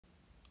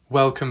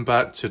Welcome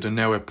back to the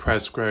Noah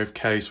Presgrove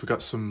case. We've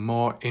got some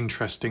more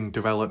interesting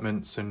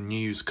developments and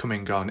news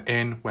coming on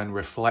in when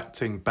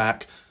reflecting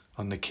back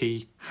on the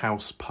key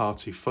house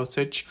party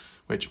footage,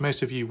 which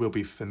most of you will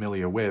be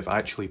familiar with. I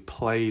actually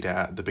played it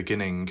at the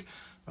beginning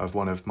of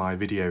one of my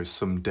videos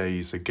some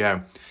days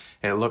ago.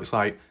 It looks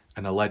like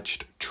an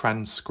alleged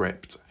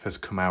transcript has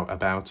come out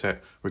about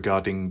it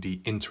regarding the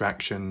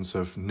interactions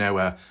of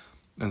Noah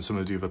and some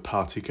of the other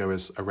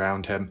partygoers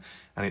around him,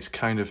 and it's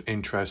kind of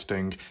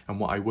interesting.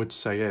 And what I would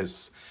say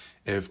is,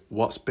 if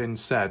what's been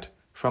said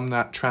from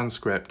that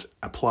transcript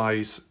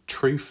applies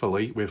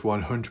truthfully with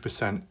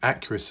 100%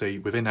 accuracy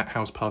within that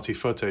house party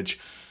footage,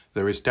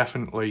 there is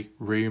definitely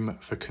room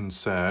for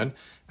concern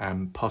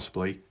and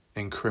possibly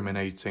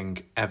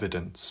incriminating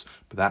evidence,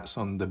 but that's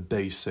on the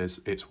basis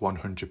it's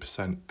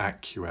 100%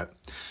 accurate.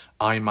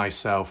 I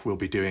myself will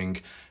be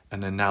doing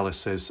an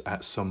analysis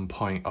at some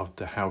point of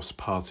the house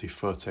party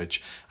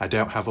footage. I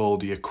don't have all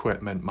the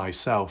equipment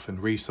myself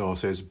and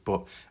resources,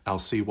 but I'll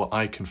see what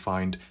I can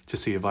find to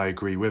see if I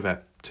agree with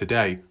it.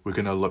 Today, we're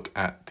going to look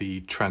at the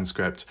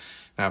transcript.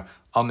 Now,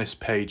 on this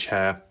page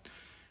here,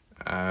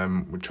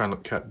 we're trying to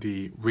look at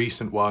the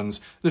recent ones.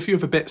 There's a few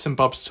other bits and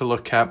bobs to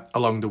look at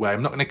along the way.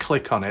 I'm not going to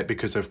click on it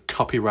because of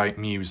copyright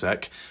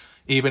music.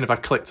 Even if I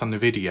clicked on the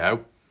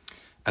video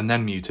and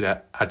then muted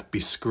it, I'd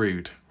be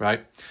screwed,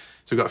 right?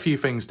 So we've got a few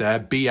things there.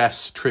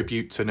 BS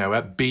tribute to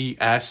Noah.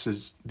 BS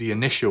is the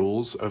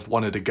initials of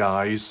one of the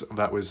guys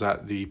that was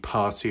at the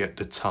party at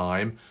the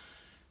time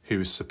who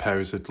was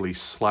supposedly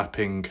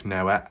slapping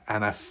Noah.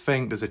 And I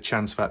think there's a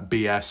chance that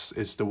BS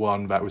is the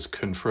one that was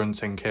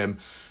confronting him,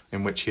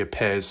 in which he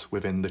appears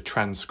within the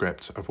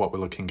transcript of what we're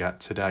looking at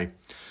today.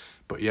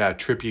 But yeah,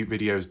 tribute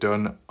videos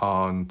done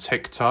on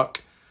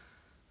TikTok.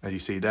 As you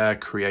see there,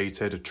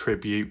 created a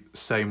tribute.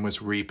 Same was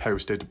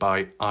reposted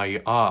by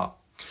IR.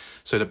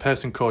 So the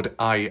person called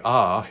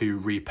IR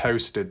who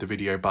reposted the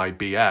video by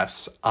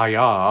BS,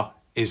 IR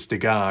is the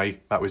guy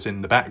that was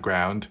in the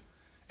background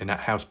in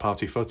that house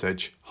party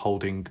footage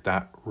holding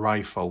that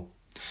rifle,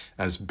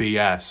 as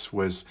BS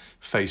was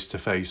face to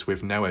face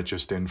with Noah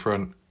just in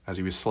front as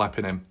he was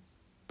slapping him.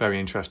 Very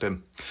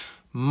interesting.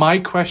 My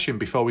question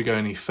before we go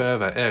any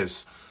further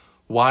is,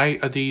 why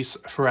are these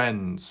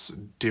friends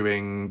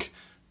doing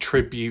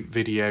tribute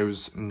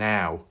videos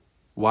now?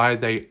 Why are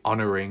they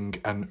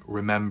honouring and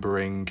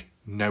remembering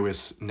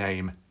Noah's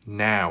name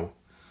now?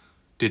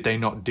 Did they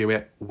not do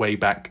it way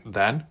back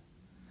then?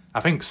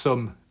 I think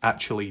some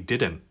actually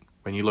didn't.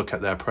 When you look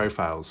at their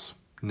profiles,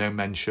 no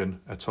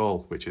mention at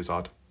all, which is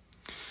odd.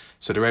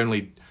 So they're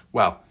only,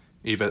 well,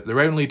 either they're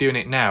only doing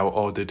it now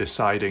or they're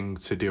deciding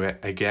to do it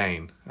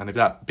again. And if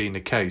that being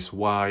the case,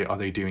 why are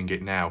they doing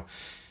it now?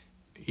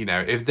 You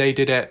know, if they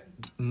did it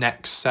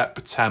next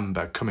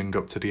September, coming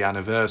up to the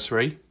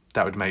anniversary,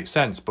 that would make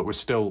sense, but we're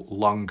still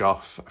long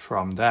off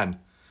from then.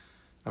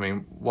 I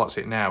mean, what's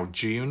it now,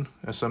 June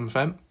or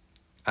something?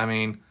 I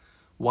mean,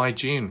 why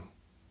June?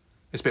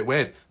 It's a bit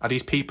weird. Are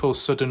these people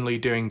suddenly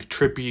doing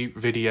tribute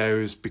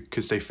videos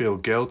because they feel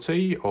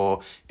guilty?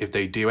 Or if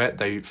they do it,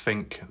 they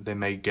think they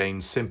may gain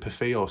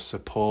sympathy or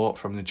support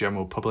from the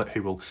general public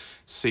who will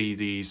see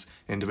these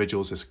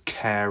individuals as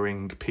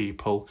caring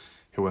people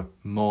who are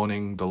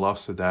mourning the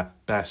loss of their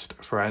best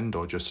friend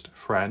or just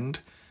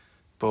friend?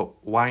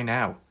 But why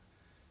now?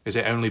 Is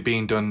it only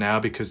being done now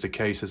because the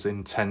case has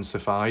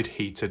intensified,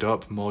 heated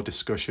up, more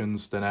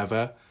discussions than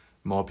ever,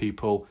 more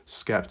people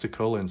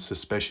sceptical and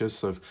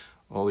suspicious of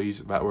all these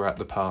that were at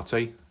the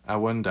party? I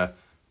wonder.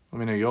 Let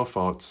me know your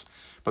thoughts.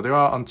 But they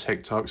are on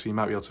TikTok, so you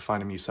might be able to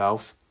find them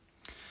yourself.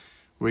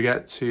 We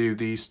get to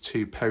these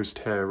two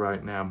posts here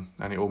right now,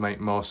 and it will make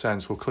more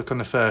sense. We'll click on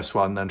the first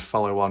one, then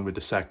follow on with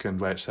the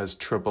second, where it says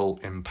Trouble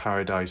in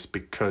Paradise,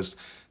 because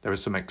there are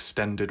some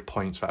extended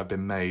points that have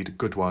been made,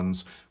 good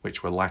ones,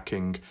 which were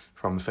lacking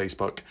from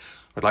Facebook.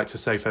 I'd like to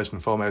say first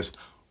and foremost,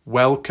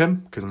 welcome,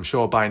 because I'm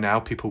sure by now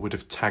people would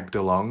have tagged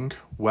along.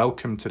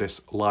 Welcome to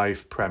this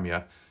live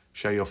premiere.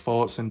 Share your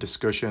thoughts and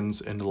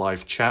discussions in the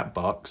live chat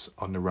box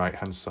on the right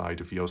hand side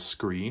of your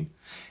screen.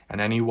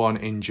 And anyone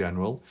in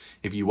general,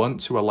 if you want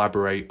to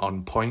elaborate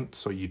on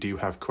points or you do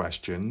have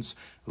questions,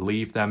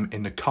 leave them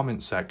in the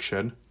comment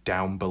section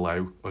down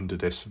below under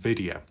this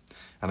video,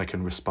 and I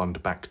can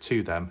respond back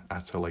to them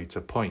at a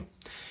later point.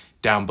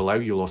 Down below,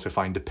 you'll also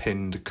find a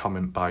pinned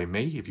comment by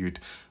me if you'd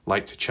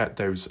like to check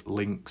those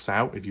links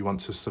out. If you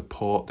want to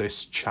support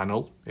this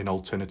channel in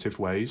alternative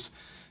ways,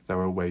 there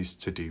are ways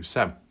to do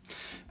so.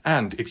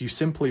 And if you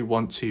simply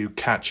want to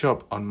catch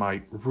up on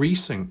my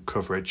recent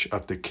coverage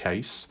of the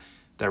case,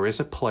 there is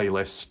a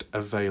playlist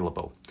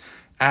available.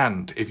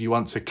 And if you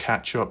want to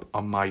catch up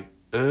on my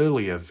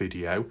earlier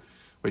video,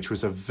 which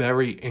was a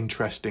very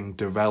interesting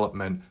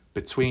development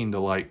between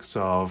the likes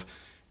of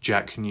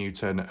Jack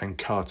Newton and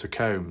Carter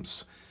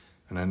Combs,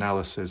 an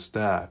analysis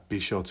there, be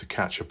sure to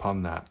catch up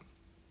on that.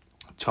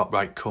 Top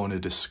right corner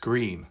of the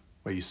screen,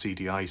 where you see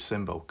the eye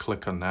symbol,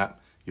 click on that.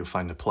 You'll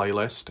find the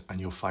playlist and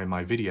you'll find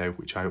my video,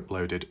 which I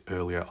uploaded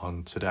earlier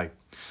on today.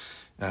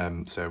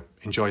 So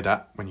enjoy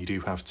that when you do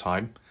have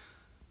time.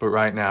 But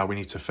right now we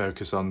need to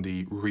focus on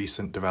the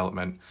recent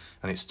development,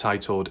 and it's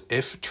titled,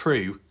 If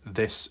True,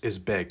 This is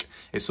Big.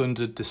 It's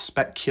under the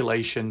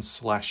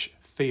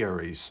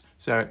speculation/theories.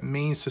 So it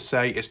means to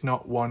say it's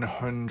not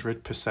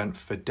 100%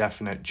 for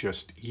definite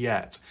just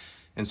yet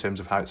in terms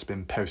of how it's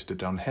been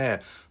posted on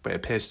here, but it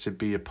appears to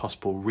be a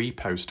possible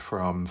repost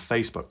from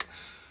Facebook.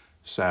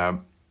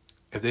 So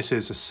if this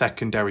is a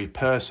secondary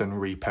person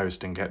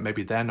reposting it,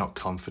 maybe they're not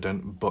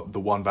confident, but the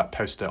one that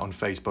posted it on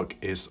Facebook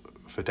is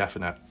for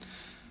definite.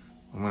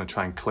 I'm going to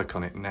try and click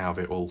on it now if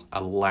it will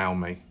allow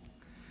me.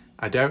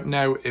 I don't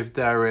know if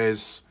there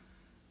is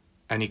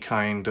any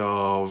kind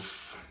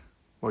of,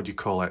 what do you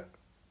call it,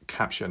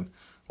 caption.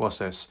 What's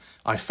this?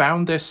 I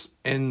found this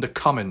in the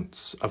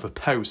comments of a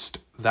post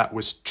that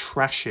was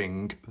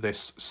trashing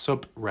this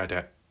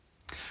subreddit.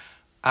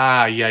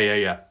 Ah,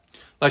 yeah.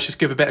 Let's just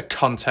give a bit of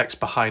context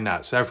behind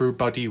that. So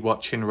everybody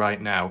watching right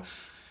now.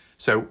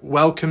 So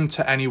welcome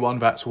to anyone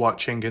that's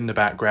watching in the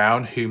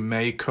background who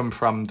may come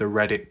from the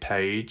Reddit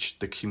page,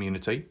 the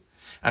community,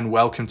 and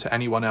welcome to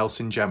anyone else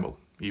in general,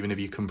 even if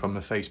you come from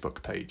the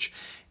Facebook page.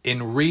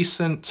 In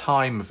recent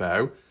time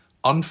though,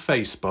 on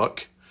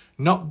Facebook,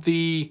 not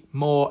the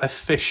more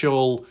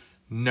official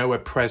Noah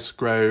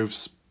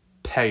Presgrove's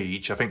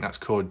page, I think that's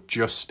called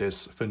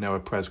Justice for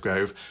Noah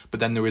Presgrove, but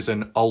then there is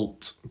an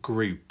alt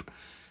group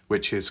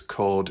which is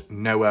called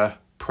Noah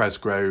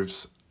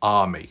Presgrove's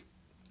Army,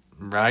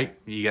 right?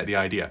 You get the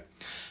idea.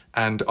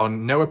 And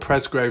on Noah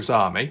Presgrove's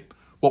Army,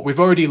 what we've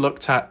already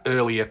looked at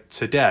earlier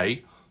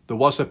today, there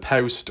was a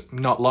post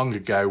not long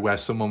ago where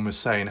someone was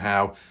saying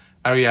how,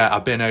 oh yeah,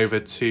 I've been over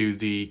to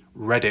the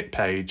Reddit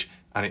page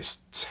and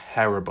it's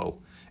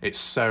terrible. It's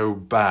so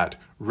bad.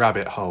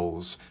 Rabbit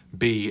holes,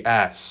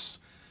 BS,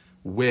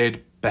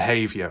 weird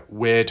behavior,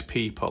 weird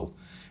people.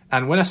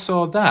 And when I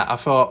saw that, I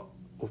thought,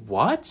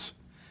 what?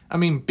 I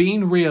mean,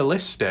 being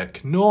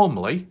realistic,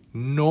 normally,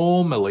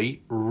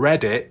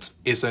 Reddit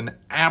is an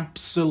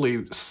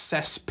absolute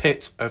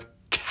cesspit of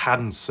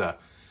cancer.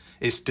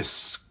 It's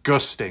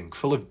disgusting,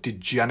 full of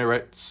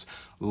degenerates,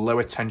 low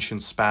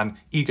attention span,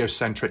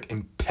 egocentric,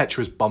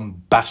 impetuous,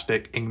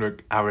 bombastic,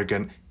 ignorant,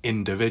 arrogant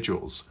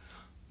individuals.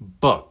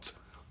 But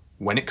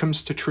when it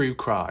comes to true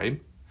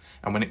crime,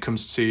 and when it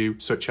comes to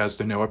such as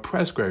the Noah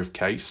Presgrove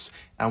case,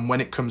 and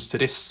when it comes to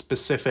this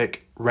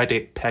specific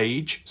Reddit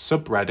page,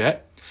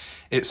 subreddit,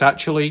 it's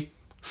actually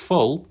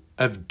full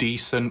of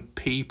decent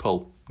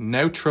people.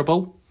 No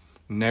trouble,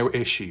 no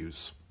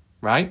issues,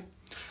 right?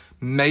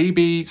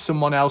 Maybe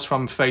someone else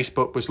from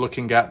Facebook was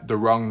looking at the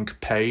wrong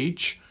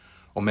page,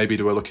 or maybe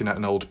they were looking at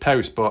an old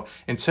post, but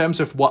in terms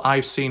of what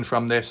I've seen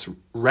from this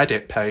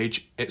Reddit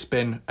page, it's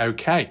been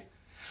okay.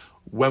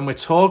 When we're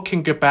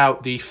talking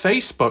about the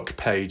Facebook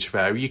page,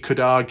 though, you could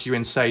argue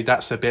and say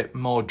that's a bit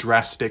more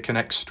drastic and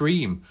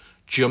extreme,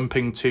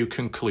 jumping to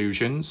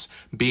conclusions,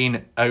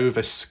 being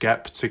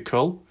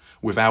over-skeptical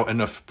without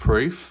enough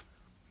proof,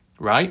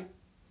 right?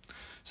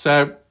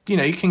 So, you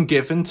know, you can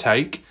give and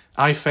take.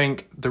 I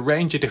think the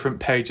range of different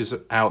pages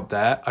out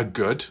there are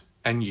good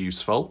and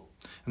useful,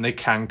 and they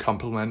can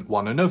complement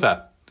one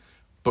another.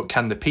 But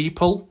can the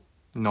people?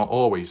 Not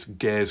always.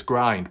 Gears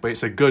grind. But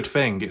it's a good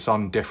thing it's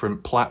on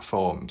different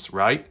platforms,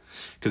 right?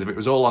 Because if it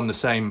was all on the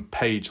same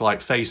page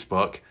like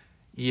Facebook,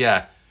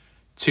 yeah,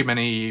 too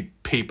many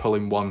people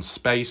in one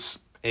space,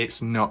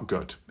 it's not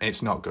good.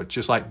 It's not good.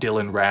 Just like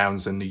Dylan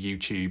Rounds and the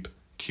YouTube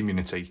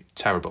community.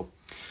 Terrible.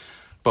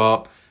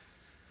 But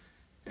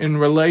in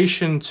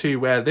relation to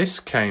where this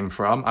came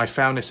from, I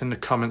found this in the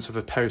comments of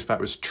a post that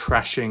was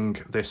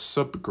trashing this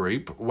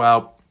subgroup.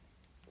 Well,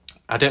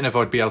 I don't know if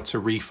I'd be able to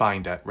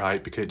re-find it,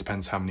 right? Because it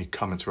depends how many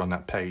comments are on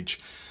that page.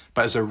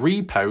 But as a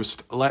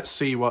repost, let's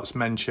see what's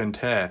mentioned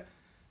here.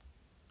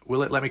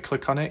 Will it let me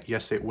click on it?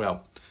 Yes, it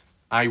will.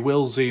 I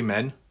will zoom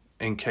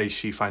in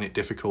case you find it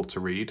difficult to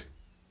read.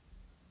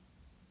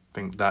 I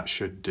think that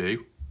should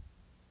do.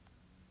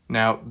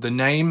 Now, the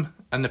name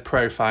and the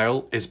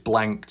profile is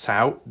blanked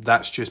out.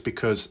 That's just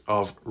because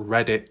of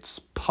Reddit's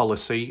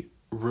policy,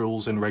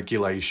 rules and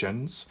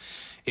regulations.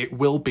 It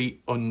will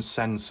be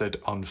uncensored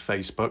on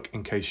Facebook,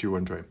 in case you're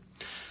wondering.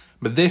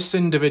 But this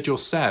individual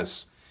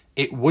says,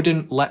 it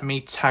wouldn't let me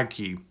tag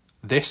you.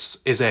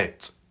 This is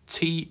it.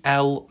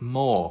 TL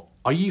Moore.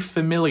 Are you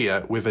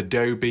familiar with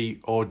Adobe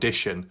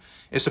Audition?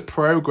 It's a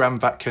program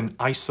that can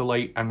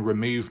isolate and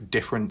remove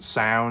different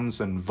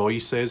sounds and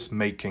voices,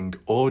 making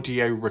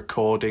audio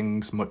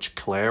recordings much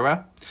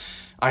clearer.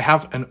 I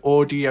have an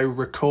audio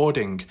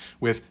recording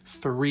with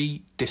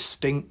 3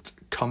 distinct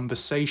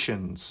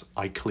conversations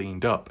I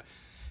cleaned up.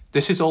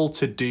 This is all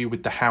to do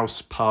with the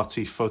house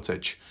party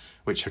footage,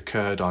 which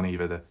occurred on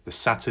either the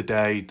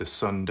Saturday, the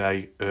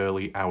Sunday,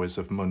 early hours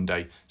of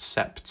Monday,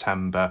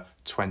 September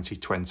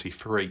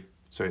 2023.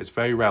 So it's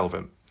very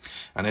relevant.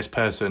 And this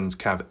person's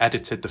kind of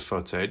edited the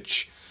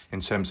footage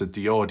in terms of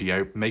the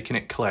audio, making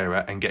it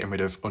clearer and getting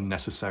rid of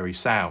unnecessary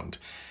sound.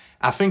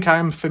 I think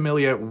I'm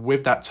familiar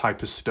with that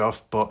type of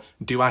stuff, but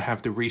do I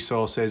have the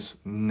resources?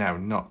 No,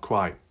 not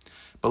quite.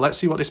 But let's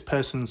see what this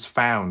person's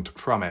found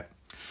from it.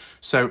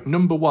 So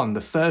number one,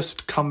 the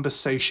first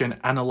conversation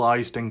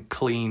analysed and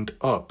cleaned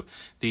up.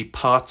 The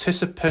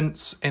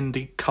participants in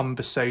the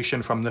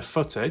conversation from the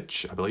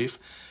footage, I believe,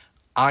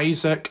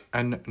 Isaac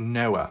and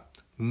Noah.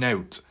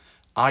 Note,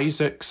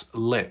 Isaac's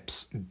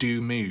lips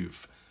do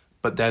move,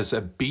 but there's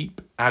a beep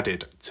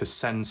added to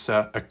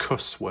censor a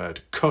cuss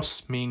word.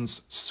 Cuss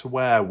means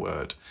swear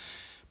word,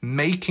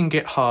 making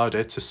it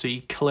harder to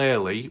see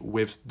clearly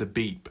with the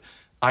beep.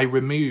 I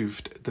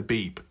removed the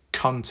beep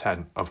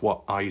content of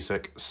what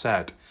Isaac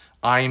said.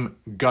 I'm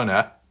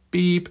gonna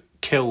beep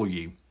kill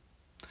you.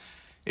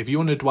 If you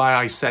wondered why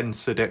I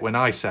censored it when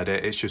I said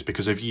it, it's just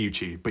because of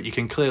YouTube, but you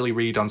can clearly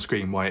read on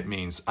screen what it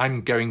means.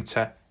 I'm going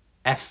to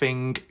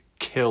effing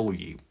kill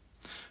you.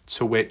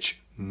 To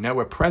which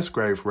Noah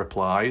Presgrove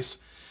replies,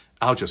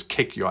 I'll just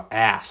kick your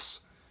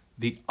ass.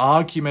 The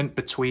argument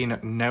between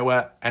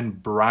Noah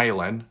and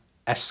Brylan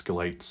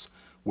escalates,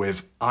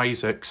 with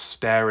Isaac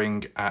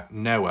staring at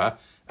Noah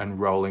and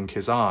rolling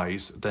his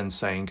eyes, then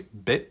saying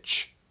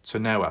bitch to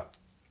Noah.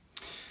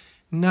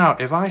 Now,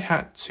 if I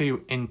had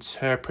to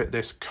interpret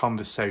this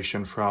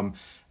conversation from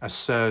a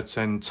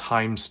certain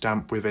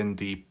timestamp within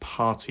the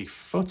party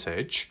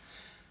footage,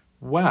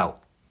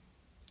 well,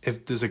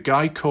 if there's a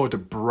guy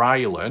called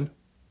Brylan,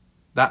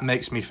 that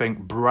makes me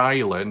think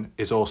Brylan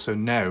is also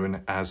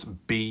known as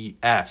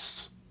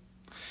BS.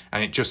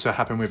 And it just so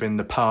happened within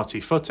the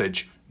party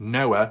footage,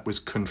 Noah was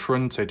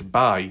confronted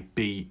by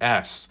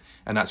BS.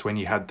 And that's when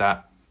you had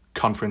that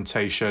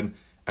confrontation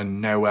and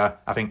Noah,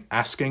 I think,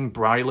 asking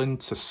Brylan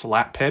to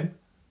slap him.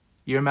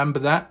 You remember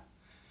that?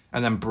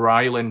 And then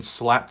Brylan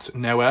slapped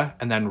Noah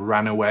and then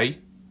ran away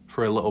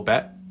for a little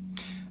bit.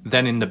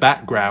 Then in the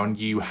background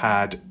you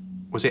had,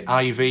 was it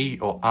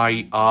IV or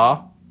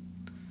IR?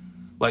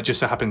 Well, it just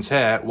so happens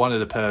here, one of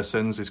the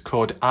persons is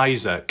called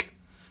Isaac.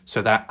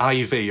 So that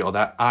IV or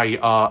that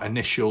IR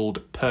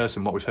initialed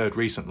person, what we've heard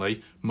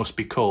recently, must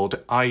be called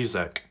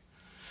Isaac.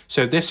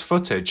 So this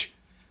footage,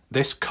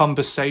 this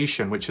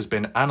conversation which has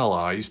been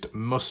analysed,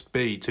 must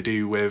be to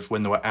do with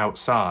when they were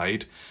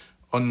outside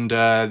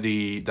under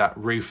that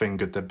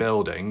roofing of the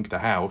building, the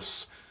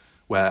house,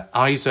 where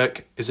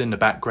Isaac is in the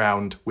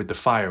background with the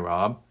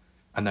firearm,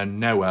 and then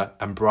Noah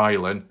and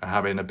Brylan are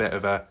having a bit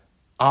of a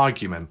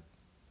argument.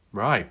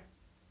 Right.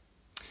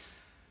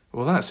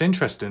 Well, that's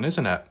interesting,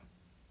 isn't it?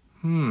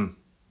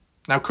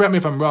 Now, correct me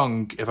if I'm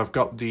wrong, if I've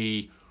got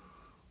the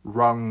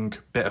wrong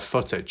bit of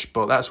footage,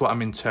 but that's what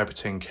I'm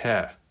interpreting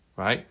here,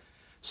 right?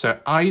 So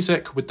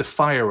Isaac with the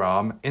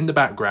firearm in the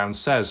background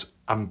says,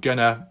 I'm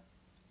gonna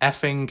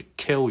effing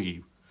kill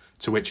you,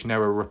 to which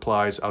Noah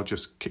replies, I'll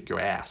just kick your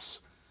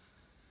ass.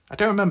 I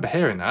don't remember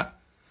hearing that.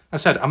 I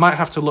said I might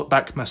have to look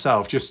back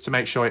myself just to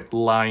make sure it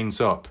lines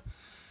up.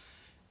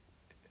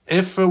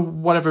 If for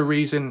whatever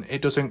reason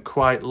it doesn't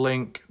quite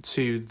link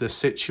to the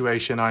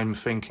situation I'm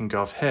thinking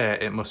of here,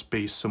 it must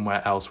be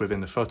somewhere else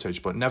within the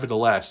footage. But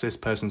nevertheless, this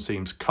person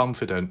seems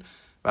confident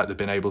that they've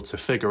been able to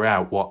figure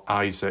out what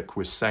Isaac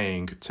was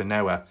saying to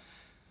Noah.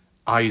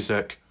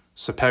 Isaac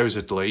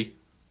supposedly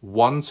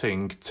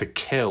wanting to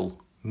kill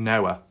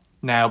Noah.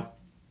 Now,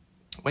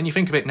 when you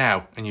think of it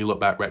now and you look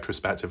back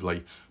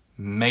retrospectively,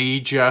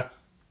 major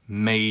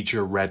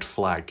red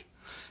flag.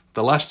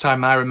 The last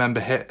time I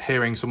remember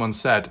hearing someone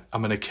said,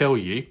 I'm going to kill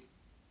you,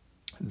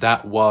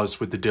 that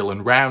was with the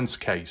Dylan Rounds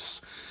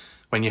case,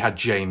 when you had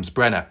James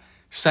Brenner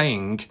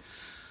saying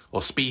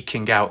or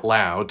speaking out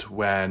loud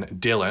when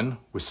Dylan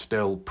was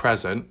still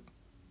present,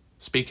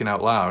 speaking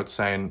out loud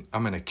saying,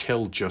 I'm going to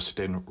kill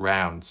Justin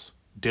Rounds.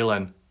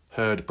 Dylan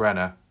heard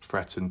Brenner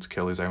threaten to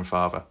kill his own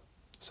father.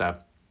 So,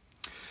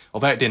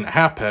 although it didn't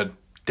happen,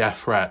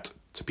 death threat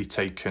to be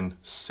taken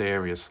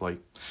seriously.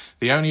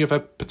 The only other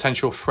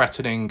potential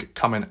threatening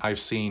comment I've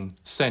seen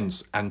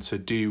since, and to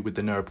do with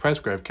the Noah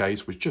Presgrove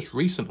case, was just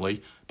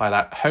recently by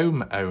that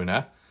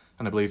homeowner,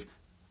 and I believe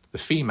the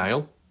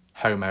female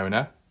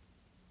homeowner,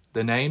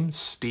 the name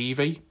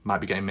Stevie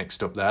might be getting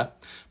mixed up there,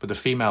 but the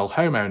female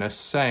homeowner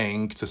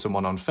saying to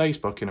someone on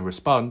Facebook in a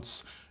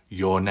response,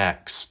 you're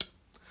next.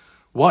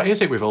 What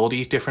is it with all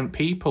these different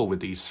people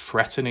with these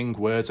threatening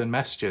words and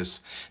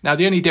messages? Now,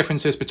 the only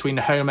differences between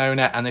the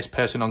homeowner and this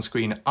person on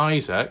screen,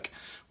 Isaac,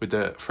 with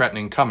the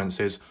threatening comments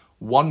is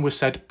one was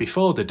said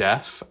before the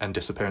death and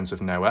disappearance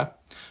of Noah.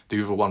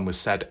 The other one was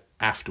said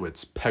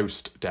afterwards,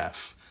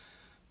 post-death.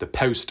 The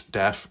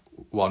post-death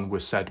one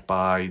was said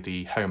by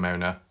the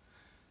homeowner.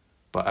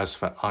 But as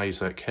for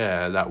Isaac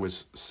here, that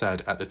was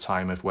said at the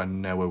time of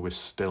when Noah was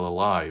still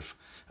alive.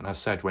 And I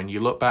said, when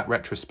you look back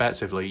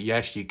retrospectively,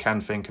 yes, you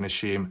can think and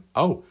assume,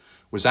 oh,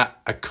 was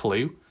that a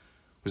clue?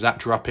 Was that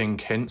dropping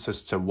hints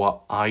as to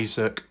what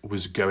Isaac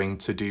was going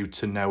to do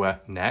to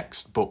Noah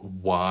next? But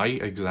why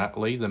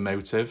exactly? The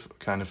motive,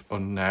 kind of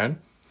unknown.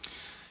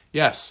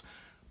 Yes,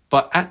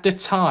 but at the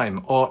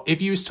time, or if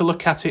you was to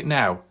look at it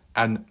now,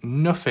 and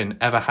nothing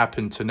ever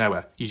happened to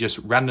Noah, you just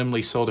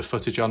randomly saw the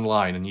footage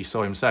online and you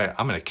saw him say,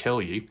 I'm going to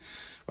kill you,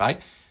 right?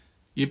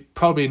 You'd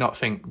probably not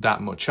think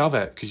that much of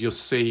it, because you'll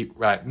see,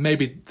 right,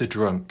 maybe the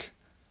drunk,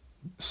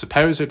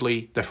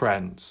 supposedly the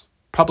friends,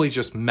 probably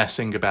just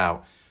messing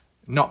about.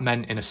 not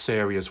meant in a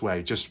serious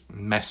way, just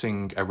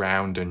messing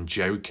around and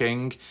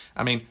joking.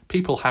 I mean,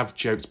 people have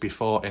joked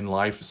before in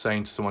life,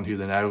 saying to someone who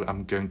they know,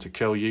 I'm going to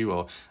kill you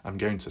or I'm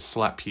going to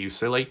slap you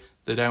silly.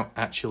 They don't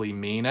actually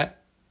mean it.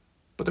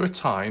 But there are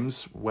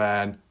times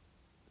when,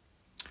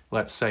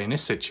 let's say in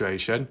this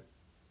situation,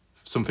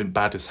 something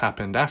bad has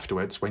happened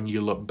afterwards. When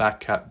you look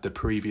back at the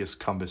previous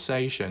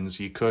conversations,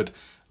 you could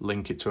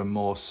link it to a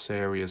more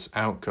serious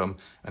outcome,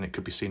 and it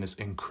could be seen as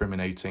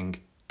incriminating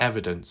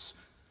evidence.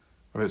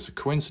 Whether it's a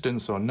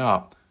coincidence or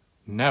not,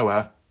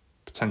 Noah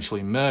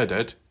potentially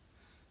murdered,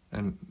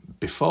 and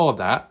before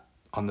that,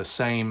 on the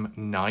same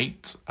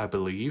night, I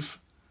believe,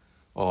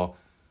 or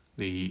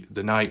the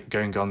night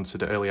going on to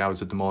the early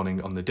hours of the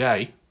morning on the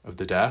day of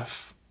the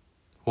death,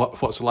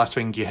 what's the last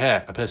thing you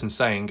hear? A person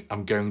saying,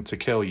 I'm going to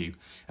kill you.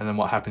 And then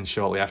what happens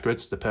shortly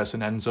afterwards? The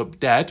person ends up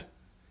dead.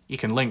 You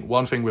can link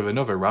one thing with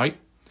another, right?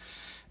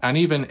 And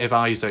even if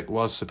Isaac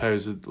was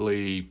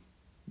supposedly,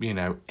 you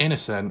know,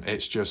 innocent,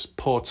 it's just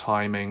poor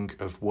timing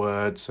of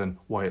words and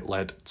what it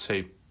led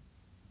to.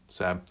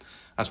 So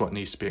that's what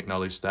needs to be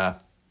acknowledged there.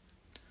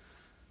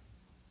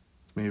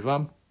 Move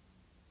on.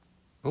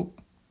 Oh,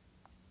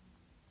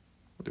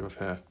 what do we have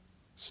here?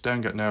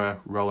 Staring at Noah,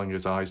 rolling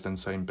his eyes, then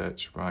saying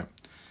bitch. Right.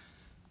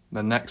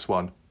 The next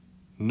one.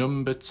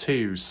 Number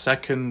 2,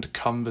 second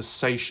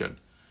conversation.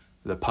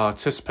 The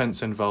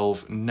participants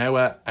involve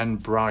Noah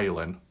and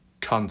Brylan.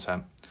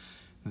 Content.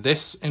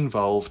 This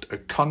involved a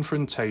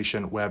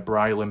confrontation where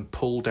Brylan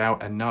pulled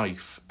out a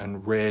knife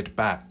and reared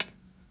back.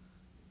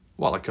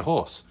 What, like a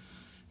horse?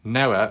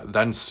 Noah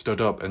then stood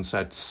up and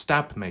said,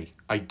 stab me,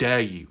 I dare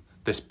you.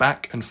 This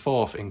back and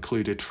forth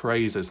included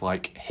phrases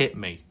like hit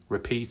me,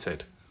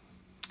 repeated.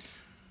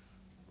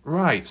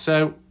 Right,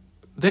 so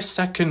this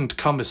second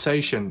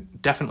conversation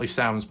definitely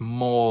sounds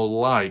more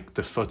like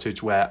the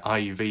footage where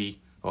IV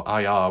or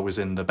IR was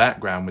in the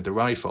background with the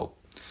rifle.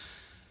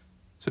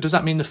 So does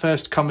that mean the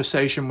first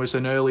conversation was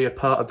an earlier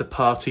part of the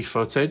party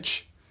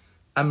footage?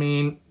 I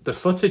mean, the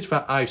footage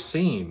that I've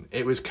seen,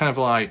 it was kind of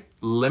like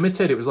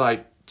limited. It was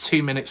like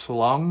 2 minutes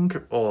long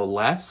or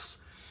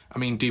less. I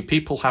mean, do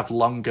people have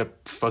longer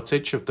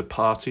footage of the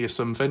party or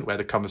something where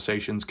the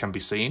conversations can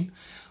be seen?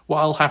 What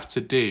I'll have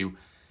to do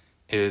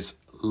is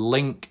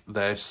link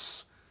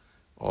this,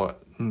 or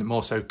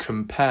more so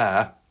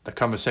compare the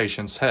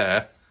conversations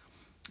here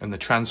and the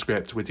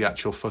transcript with the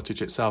actual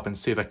footage itself and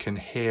see if I can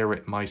hear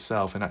it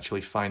myself and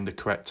actually find the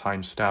correct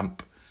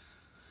timestamp.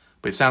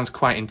 But it sounds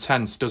quite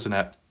intense, doesn't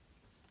it?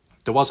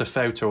 There was a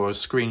photo or a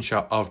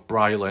screenshot of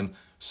Brylan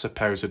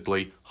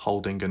supposedly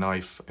holding a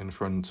knife in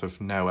front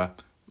of Noah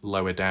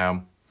lower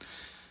down.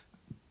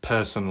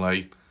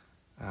 Personally,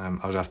 I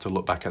would have to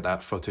look back at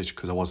that footage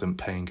because I wasn't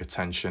paying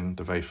attention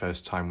the very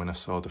first time when I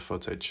saw the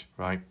footage,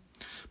 right?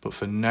 But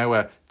for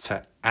Noah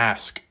to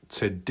ask,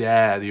 to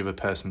dare the other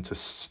person to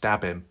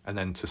stab him and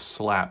then to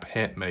slap,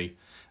 hit me,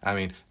 I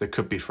mean, there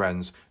could be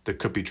friends, there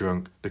could be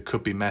drunk, there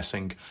could be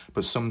messing,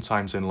 but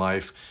sometimes in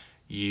life,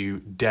 you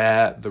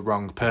dare the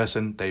wrong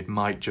person, they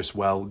might just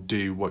well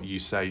do what you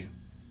say,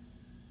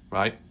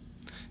 right?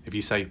 If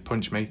you say,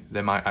 punch me,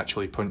 they might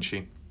actually punch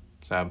you.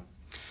 So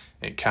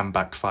it can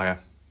backfire.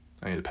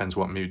 I mean, it depends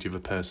what mood the other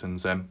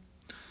person's in.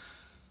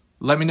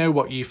 Let me know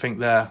what you think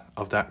there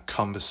of that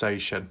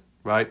conversation,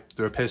 right?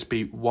 There appears to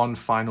be one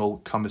final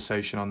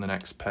conversation on the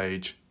next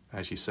page,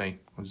 as you see.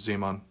 I'll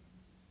zoom on.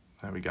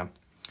 There we go.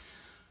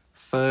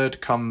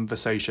 Third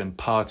conversation.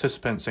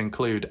 Participants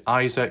include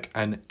Isaac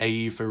and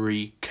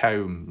Avery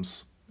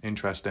Combs.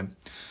 Interesting.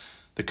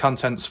 The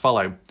contents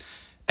follow.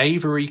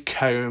 Avery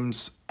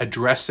Combs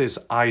addresses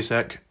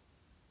Isaac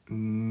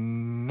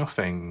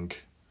nothing.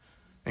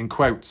 In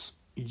quotes,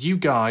 you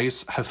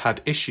guys have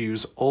had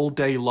issues all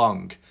day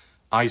long.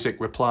 Isaac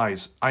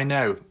replies, I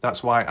know,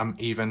 that's why I'm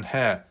even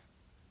here.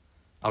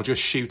 I'll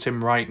just shoot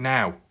him right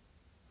now.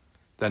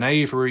 Then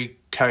Avery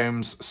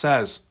Combs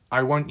says,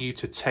 I want you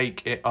to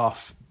take it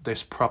off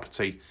this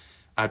property.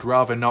 I'd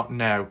rather not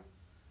know.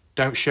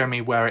 Don't show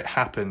me where it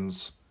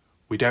happens.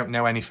 We don't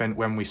know anything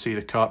when we see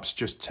the cops.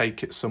 Just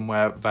take it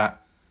somewhere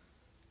that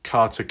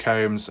Carter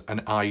Combs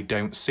and I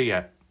don't see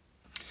it.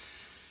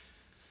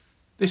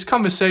 This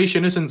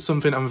conversation isn't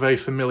something I'm very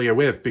familiar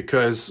with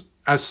because,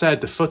 as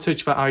said, the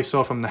footage that I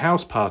saw from the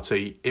house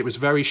party, it was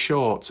very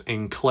short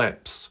in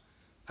clips.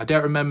 I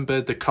don't remember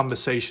the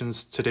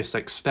conversations to this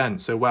extent,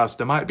 so whilst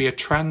there might be a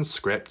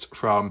transcript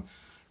from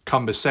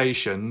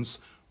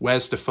conversations,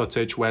 where's the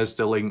footage, where's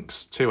the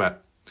links to it?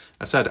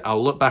 I said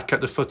I'll look back at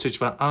the footage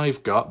that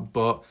I've got,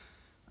 but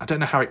I don't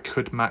know how it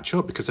could match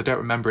up because I don't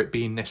remember it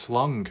being this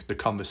long, the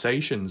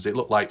conversations. It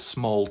looked like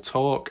small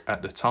talk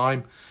at the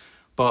time.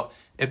 But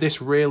if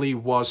this really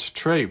was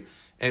true,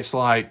 it's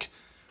like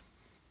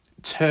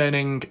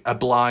turning a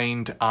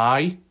blind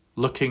eye,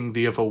 looking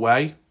the other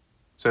way.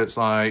 So it's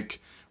like,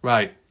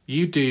 right,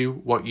 you do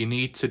what you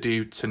need to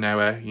do to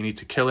Noah. You need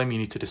to kill him, you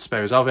need to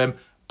dispose of him,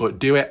 but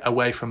do it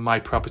away from my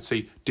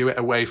property. Do it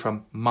away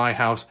from my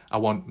house. I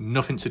want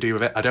nothing to do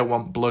with it. I don't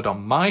want blood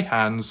on my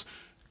hands.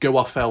 Go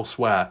off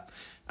elsewhere.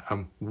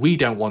 We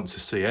don't want to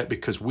see it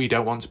because we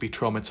don't want to be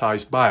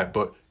traumatized by it,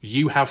 but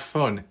you have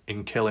fun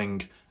in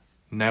killing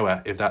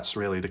Noah if that's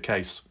really the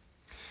case.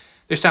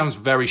 This sounds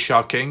very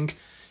shocking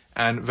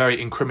and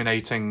very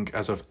incriminating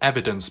as of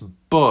evidence,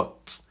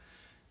 but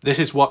this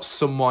is what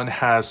someone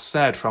has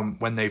said from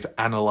when they've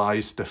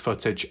analysed the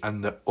footage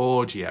and the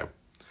audio.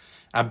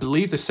 I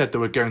believe they said they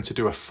were going to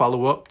do a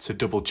follow-up to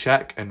double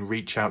check and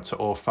reach out to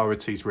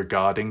authorities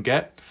regarding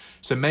it.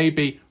 So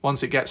maybe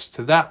once it gets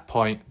to that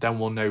point, then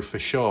we'll know for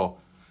sure.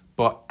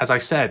 But as I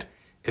said,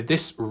 if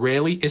this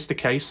really is the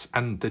case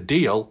and the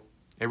deal,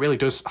 it really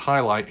does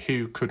highlight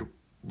who could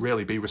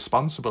really be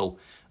responsible.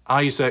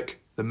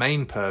 Isaac, the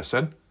main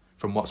person,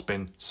 from what's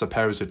been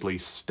supposedly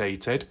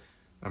stated,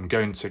 I'm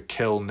going to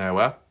kill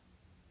Noah.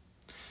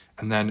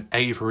 And then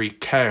Avery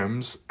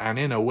Combs, and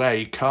in a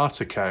way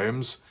Carter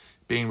Combs,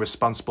 being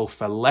responsible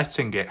for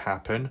letting it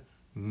happen,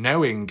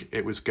 knowing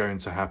it was going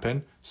to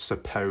happen,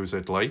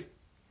 supposedly,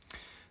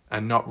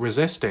 and not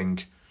resisting,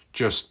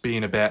 just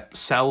being a bit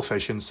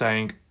selfish and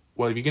saying,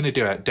 well, if you're going to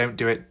do it, don't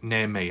do it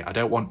near me. I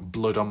don't want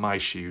blood on my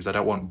shoes. I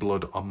don't want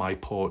blood on my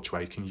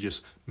porchway. Can you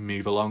just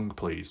move along,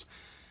 please?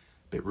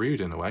 A bit rude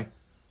in a way.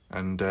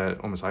 And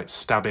almost like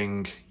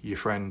stabbing your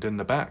friend in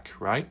the back,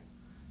 right?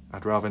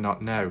 I'd rather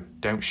not know.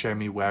 Don't show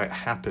me where it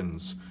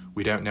happens.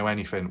 We don't know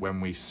anything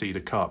when we see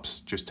the cops.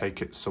 Just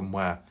take it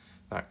somewhere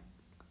that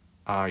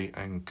I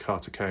and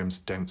Carter Combs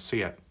don't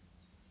see it.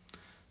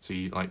 So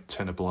you like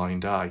turn a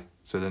blind eye.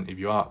 So then if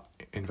you are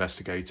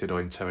investigated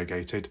or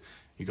interrogated,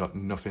 you got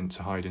nothing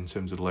to hide in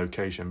terms of the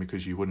location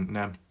because you wouldn't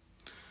know.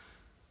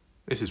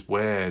 This is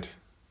weird.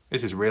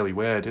 This is really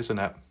weird, isn't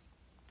it?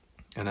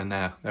 And then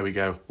there we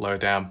go, lower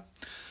down.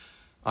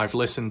 I've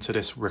listened to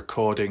this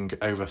recording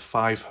over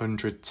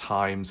 500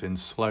 times in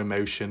slow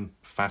motion,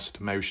 fast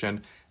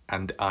motion,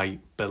 and I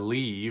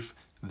believe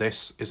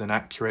this is an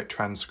accurate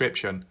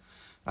transcription.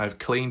 I've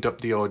cleaned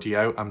up the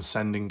audio. I'm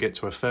sending it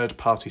to a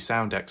third-party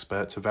sound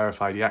expert to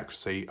verify the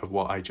accuracy of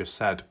what I just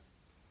said.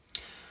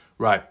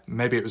 Right,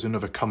 maybe it was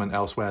another comment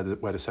elsewhere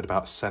where they said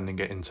about sending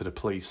it into the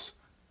police.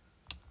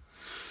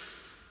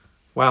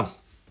 Well,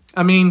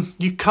 I mean,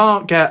 you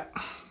can't get,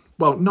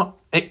 well, not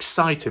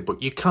excited,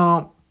 but you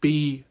can't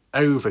be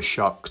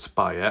over-shocked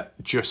by it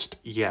just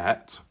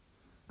yet.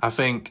 I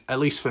think, at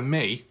least for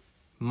me,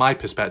 my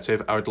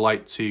perspective, I would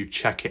like to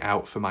check it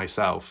out for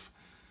myself.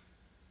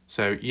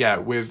 So yeah,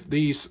 with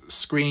these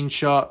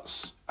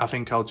screenshots, I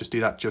think I'll just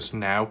do that just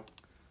now.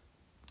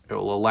 It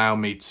will allow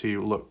me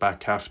to look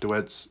back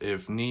afterwards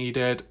if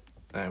needed.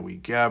 There we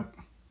go.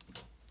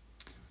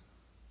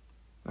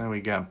 There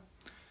we go.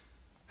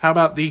 How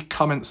about the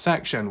comment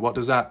section? What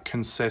does that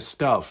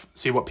consist of?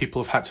 See what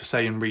people have had to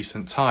say in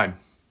recent time.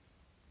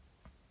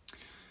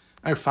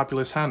 Oh,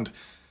 fabulous hand.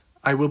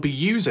 I will be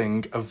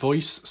using a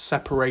voice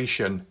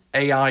separation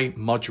AI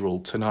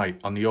module tonight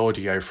on the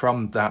audio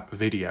from that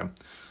video.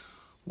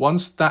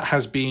 Once that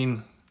has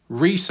been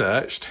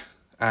researched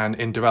and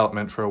in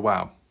development for a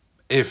while,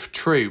 if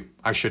true,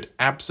 I should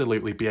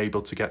absolutely be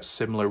able to get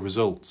similar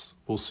results.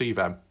 We'll see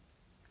then.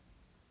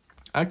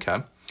 Okay.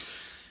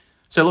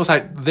 So it looks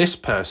like this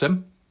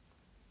person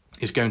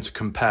is going to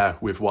compare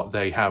with what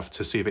they have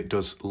to see if it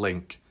does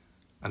link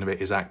and if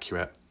it is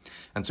accurate.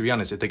 And to be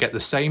honest, if they get the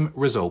same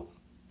result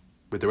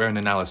with their own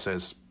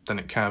analysis, then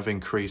it kind of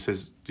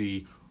increases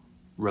the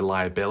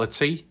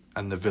reliability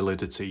and the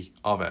validity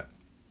of it.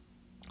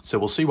 So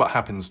we'll see what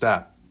happens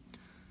there.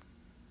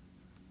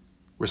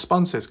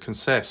 Responses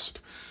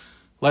consist.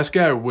 Let's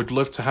go. Would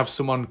love to have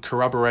someone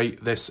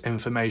corroborate this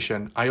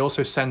information. I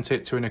also sent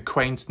it to an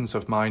acquaintance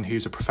of mine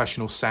who's a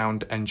professional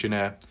sound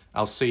engineer.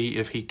 I'll see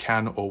if he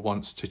can or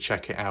wants to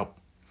check it out.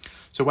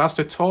 So whilst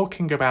they're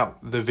talking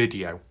about the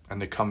video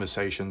and the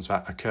conversations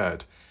that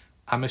occurred,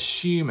 I'm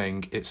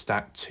assuming it's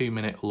that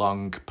 2-minute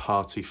long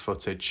party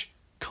footage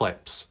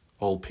clips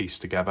all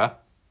pieced together.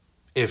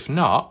 If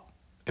not,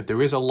 if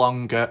there is a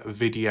longer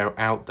video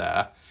out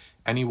there,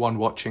 anyone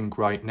watching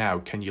right now,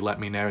 can you let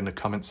me know in the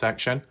comment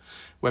section?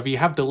 Whether you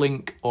have the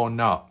link or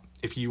not,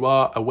 if you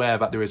are aware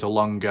that there is a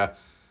longer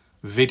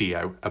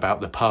video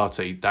about the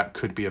party, that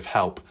could be of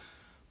help,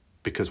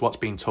 because what's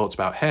being talked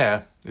about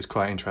here is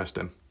quite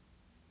interesting.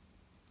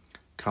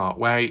 Can't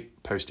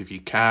wait. Post if you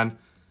can.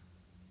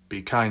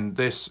 Be kind.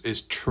 This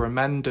is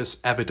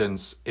tremendous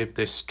evidence if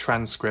this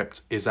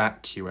transcript is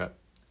accurate.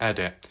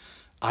 Edit.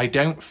 I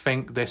don't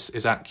think this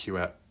is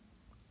accurate.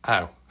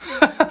 Oh,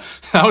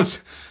 that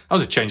was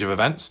a change of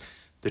events.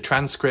 The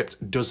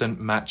transcript doesn't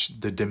match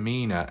the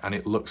demeanour and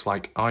it looks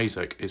like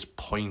Isaac is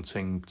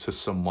pointing to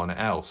someone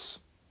else.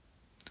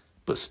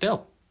 But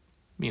still,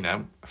 you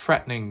know,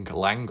 threatening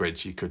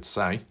language, you could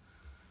say.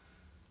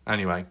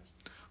 Anyway,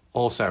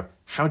 also,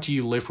 how do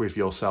you live with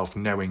yourself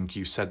knowing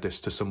you said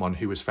this to someone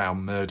who was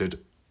found murdered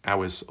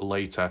hours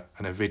later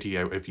and a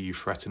video of you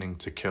threatening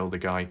to kill the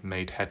guy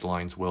made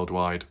headlines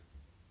worldwide?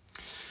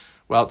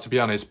 Well, to be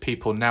honest,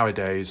 people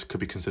nowadays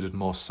could be considered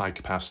more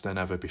psychopaths than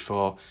ever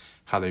before.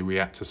 How they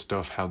react to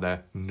stuff, how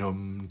they're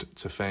numbed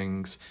to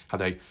things, how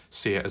they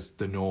see it as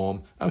the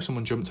norm. Oh,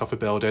 someone jumped off a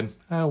building.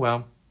 Oh,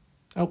 well,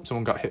 Oh,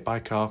 someone got hit by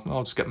a car.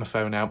 I'll just get my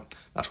phone out.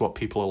 That's what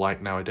people are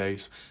like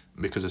nowadays.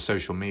 Because of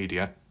social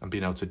media and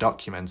being able to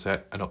document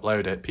it and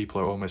upload it,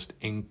 people are almost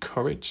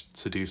encouraged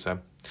to do so.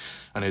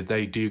 And if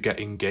they do get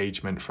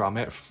engagement from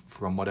it,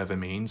 from whatever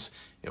means,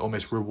 it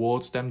almost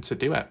rewards them to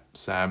do it.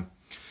 So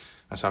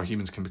that's how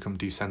humans can become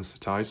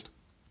desensitized.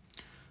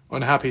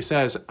 Unhappy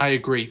says, I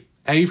agree.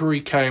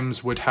 Avery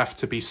Combs would have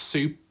to be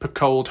super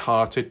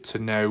cold-hearted to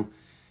know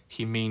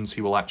he means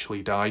he will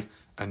actually die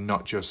and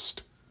not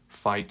just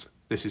fight.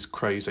 This is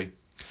crazy.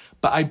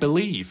 But I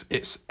believe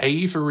it's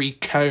Avery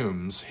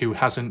Combs who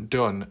hasn't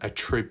done a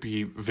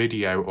tribute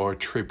video or a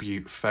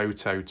tribute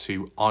photo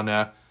to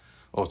honour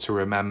or to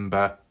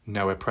remember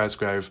Noah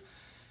Presgrove.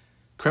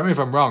 Correct me if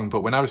I'm wrong,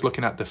 but when I was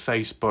looking at the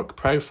Facebook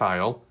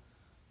profile,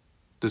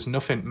 there's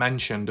nothing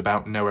mentioned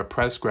about Noah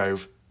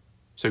Presgrove.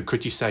 So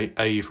could you say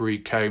Avery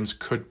Combs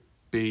could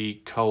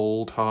be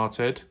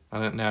cold-hearted? I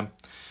don't know.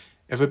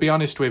 If I be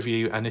honest with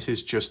you, and this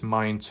is just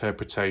my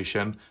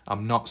interpretation,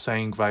 I'm not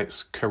saying that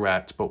it's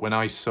correct, but when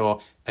I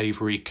saw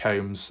Avery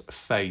Combs'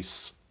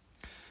 face,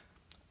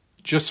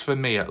 just for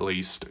me at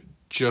least,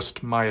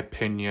 just my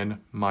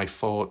opinion, my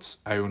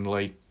thoughts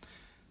only,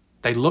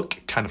 they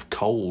look kind of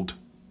cold.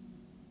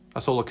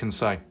 That's all I can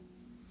say.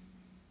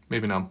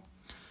 Moving on.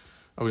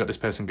 Oh, we got this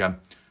person again.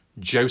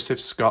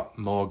 Joseph Scott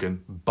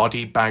Morgan,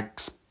 Body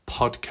Bags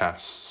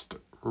Podcast.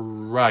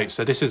 Right,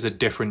 so this is a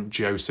different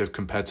Joseph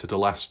compared to the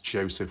last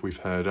Joseph we've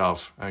heard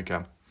of. Okay.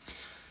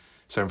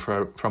 So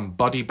from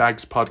Body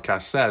Bags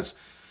Podcast says,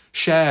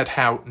 shared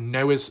how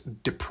Noah's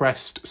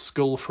depressed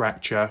skull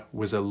fracture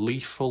was a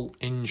lethal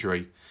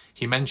injury.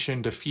 He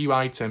mentioned a few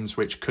items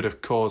which could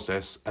have caused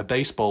this. A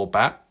baseball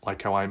bat,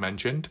 like how I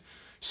mentioned,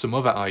 some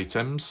other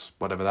items,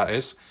 whatever that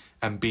is,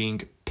 and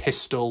being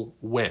pistol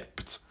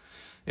whipped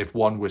if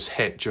one was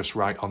hit just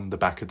right on the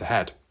back of the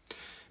head.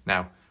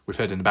 Now, we've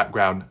heard in the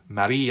background,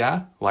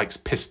 Maria likes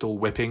pistol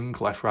whipping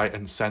left, right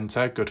and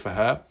centre. Good for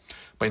her.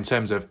 But in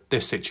terms of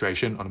this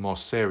situation, on a more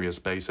serious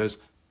basis,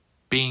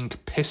 being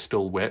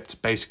pistol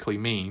whipped basically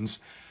means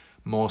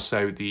more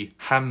so the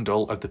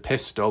handle of the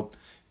pistol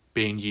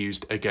being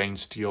used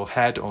against your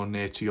head or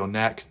near to your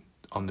neck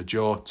on the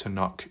jaw to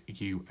knock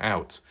you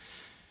out.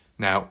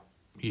 Now,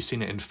 you've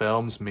seen it in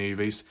films,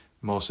 movies.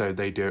 More so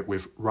they do it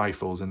with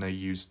rifles and they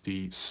use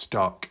the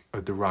stock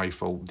of the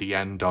rifle, the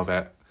end of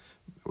it.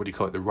 What do you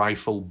call it? The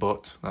rifle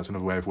butt. That's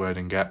another way of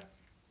wording it.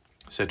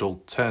 So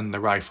it'll turn the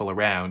rifle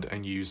around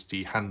and use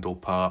the handle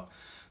part,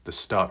 the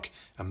stock,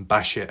 and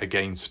bash it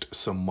against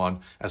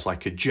someone as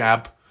like a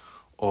jab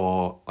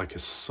or like a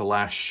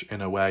slash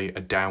in a way,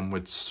 a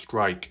downward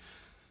strike.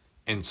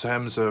 In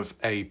terms of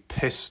a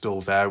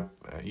pistol though,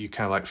 you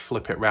kind of like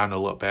flip it around a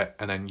little bit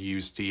and then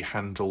use the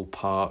handle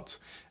part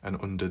and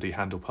under the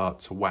handle part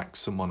to whack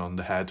someone on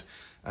the head,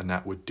 and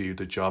that would do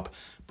the job.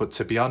 But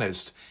to be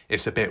honest,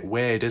 it's a bit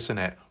weird, isn't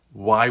it?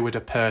 Why would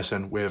a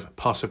person with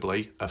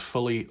possibly a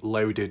fully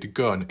loaded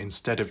gun,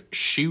 instead of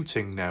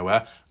shooting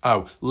Noah,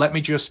 oh, let me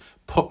just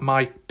put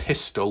my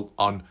pistol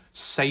on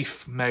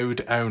safe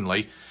mode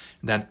only,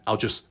 then I'll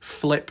just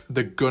flip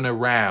the gun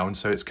around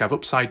so it's kind of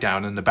upside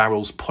down and the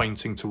barrel's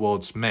pointing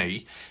towards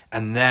me,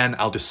 and then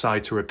I'll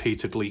decide to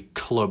repeatedly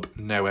club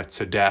Noah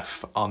to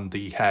death on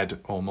the head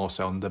or more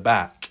so on the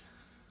back.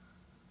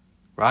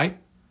 Right?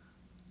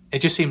 It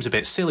just seems a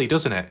bit silly,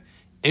 doesn't it?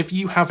 If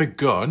you have a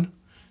gun,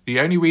 the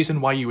only reason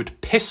why you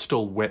would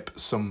pistol whip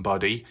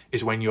somebody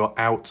is when you're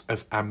out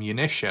of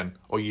ammunition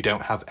or you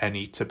don't have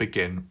any to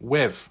begin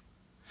with.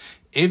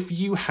 If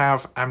you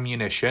have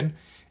ammunition,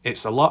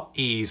 it's a lot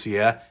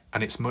easier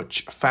and it's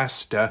much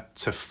faster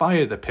to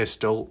fire the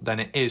pistol than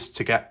it is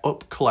to get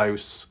up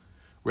close,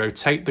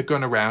 rotate the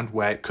gun around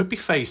where it could be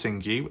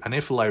facing you and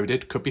if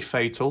loaded could be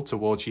fatal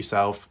towards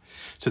yourself,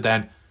 to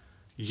then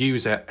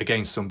use it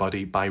against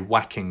somebody by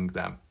whacking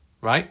them.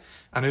 Right?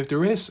 And if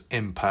there is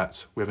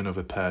impact with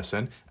another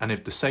person, and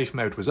if the safe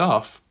mode was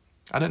off,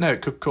 I don't know,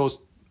 it could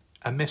cause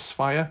a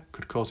misfire,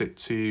 could cause it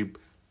to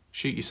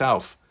shoot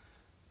yourself.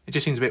 It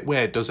just seems a bit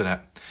weird, doesn't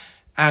it?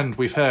 And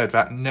we've heard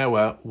that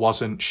Noah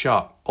wasn't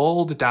shot.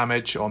 All the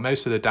damage, or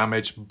most of the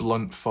damage,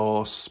 blunt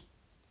force,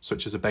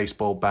 such as a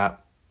baseball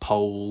bat,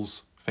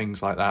 poles,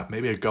 things like that,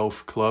 maybe a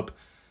golf club.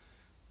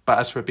 But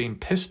as for being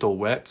pistol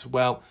whipped,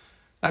 well,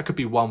 that could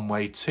be one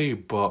way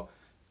too, but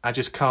I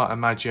just can't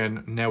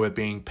imagine Noah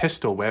being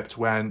pistol whipped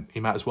when he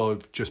might as well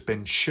have just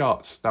been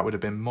shot. That would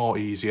have been more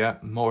easier,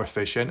 more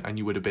efficient, and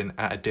you would have been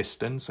at a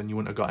distance and you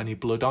wouldn't have got any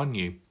blood on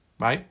you,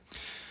 right?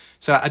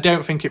 So I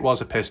don't think it was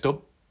a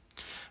pistol.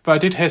 But I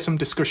did hear some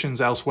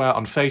discussions elsewhere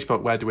on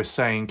Facebook where they were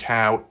saying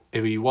how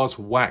if he was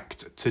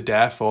whacked to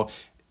death, or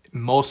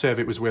more so if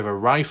it was with a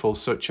rifle,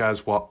 such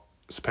as what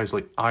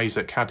supposedly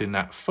Isaac had in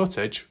that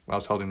footage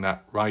whilst holding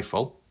that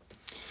rifle,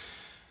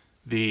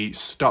 the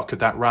stock of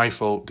that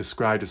rifle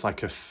described as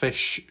like a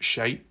fish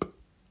shape,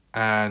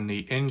 and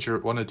the injury,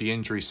 one of the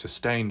injuries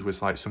sustained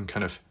was like some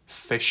kind of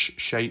fish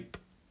shape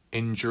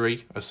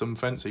injury or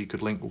something, so you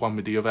could link one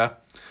with the other.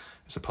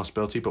 It's a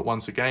possibility, but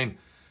once again,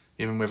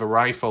 even with a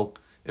rifle,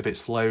 if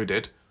it's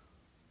loaded,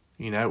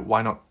 you know,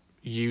 why not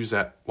use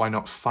it? Why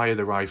not fire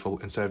the rifle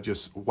instead of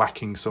just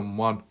whacking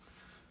someone?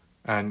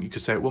 And you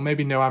could say, well,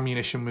 maybe no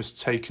ammunition was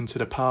taken to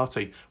the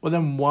party. Well,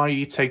 then why are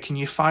you taking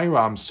your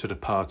firearms to the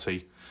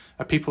party?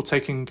 Are people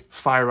taking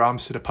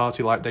firearms to the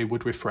party like they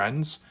would with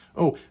friends?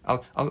 Oh,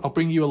 I'll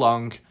bring you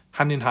along,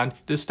 hand in hand.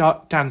 They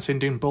start dancing,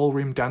 doing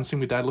ballroom dancing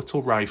with their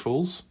little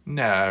rifles.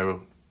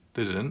 No,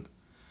 they didn't.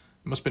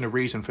 There must have been a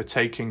reason for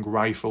taking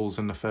rifles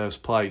in the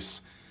first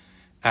place.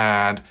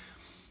 And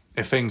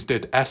if things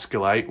did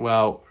escalate,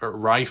 well, a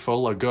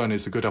rifle, a gun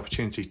is a good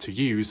opportunity to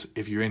use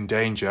if you're in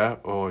danger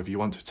or if you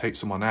want to take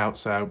someone out.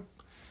 So,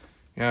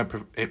 yeah,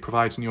 it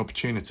provides new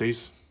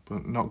opportunities,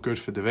 but not good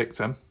for the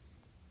victim.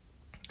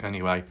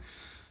 Anyway,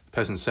 the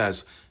person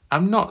says,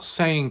 I'm not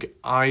saying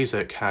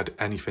Isaac had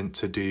anything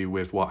to do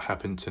with what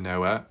happened to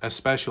Noah,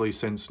 especially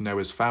since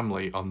Noah's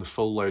family on the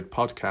Full Load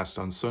podcast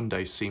on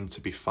Sunday seemed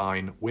to be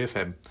fine with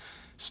him.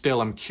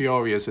 Still, I'm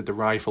curious if the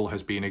rifle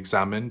has been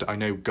examined. I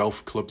know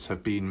golf clubs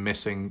have been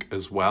missing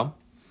as well.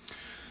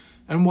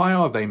 And why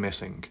are they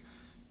missing?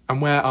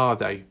 And where are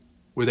they?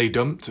 Were they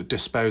dumped,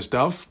 disposed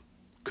of?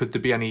 Could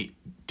there be any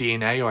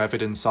DNA or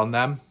evidence on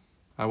them?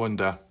 I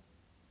wonder.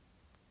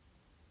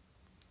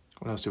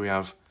 What else do we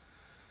have?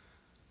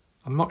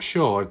 I'm not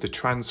sure if the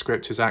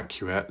transcript is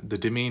accurate. The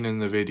demeanour in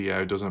the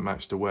video doesn't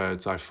match the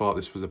words. I thought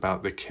this was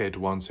about the kid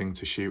wanting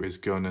to shoot his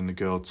gun and the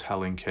girl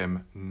telling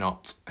him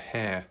not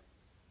here.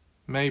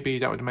 Maybe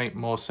that would make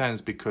more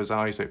sense because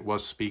Isaac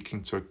was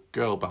speaking to a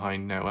girl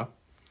behind Noah.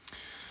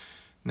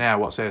 Now,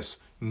 what's this?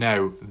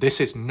 No,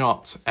 this is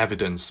not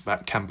evidence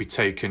that can be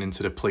taken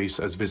into the police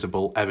as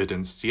visible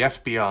evidence. The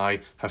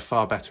FBI have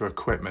far better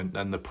equipment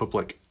than the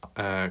public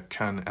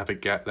can ever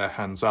get their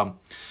hands on,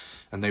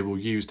 and they will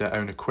use their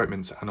own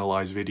equipment to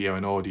analyse video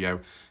and audio.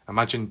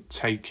 Imagine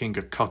taking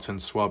a cotton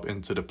swab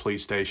into the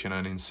police station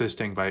and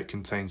insisting that it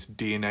contains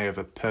DNA of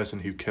a person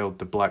who killed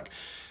the black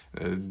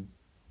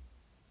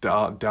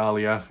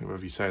Dahlia,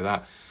 however you say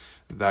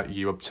that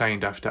you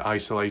obtained after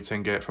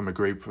isolating it from a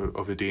group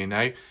of the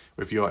DNA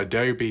with your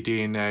Adobe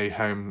DNA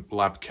home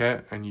lab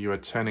kit, and you are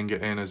turning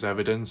it in as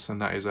evidence,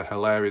 and that is as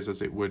hilarious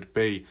as it would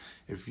be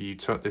if you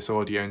took this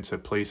audio into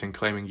police and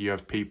claiming you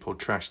have people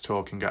trash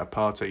talking at a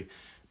party.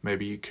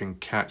 Maybe you can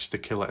catch the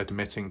killer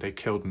admitting they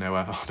killed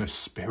Noah on a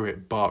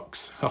spirit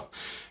box.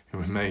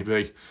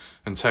 Maybe.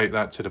 And take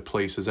that to the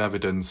police as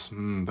evidence.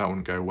 That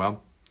wouldn't go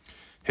well.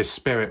 His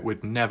spirit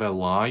would never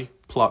lie.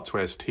 Plot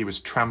twist, he was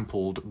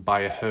trampled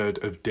by a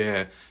herd of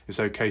deer. It's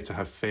okay to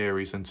have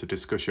theories and to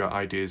discuss your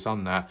ideas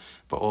on that,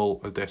 but all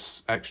of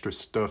this extra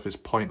stuff is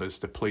pointless.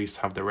 The police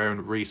have their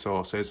own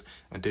resources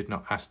and did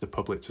not ask the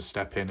public to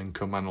step in and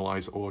come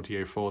analyse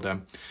audio for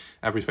them.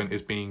 Everything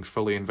is being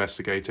fully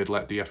investigated.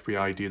 Let the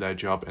FBI do their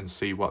job and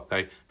see what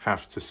they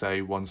have to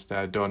say once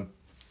they're done.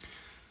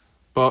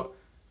 But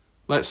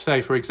let's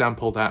say, for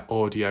example, that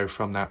audio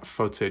from that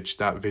footage,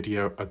 that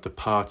video at the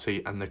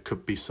party, and there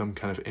could be some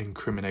kind of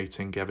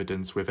incriminating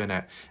evidence within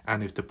it.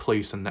 And if the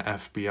police and the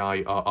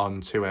FBI are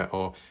onto it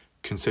or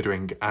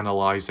considering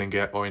analysing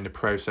it or in the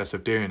process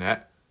of doing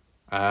it,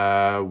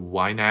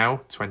 why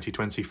now,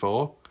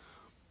 2024?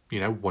 You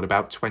know, what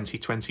about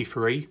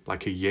 2023,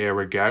 like a year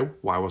ago?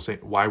 Why was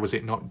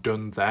it not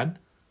done then?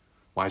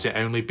 Why is it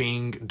only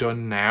being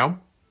done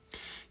now?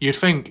 You'd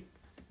think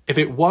if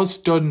it was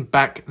done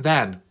back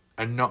then,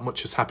 and not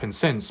much has happened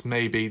since,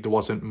 maybe there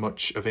wasn't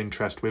much of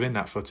interest within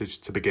that footage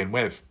to begin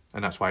with,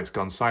 and that's why it's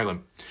gone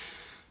silent.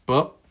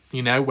 But,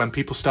 you know, when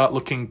people start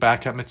looking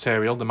back at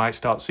material, they might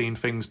start seeing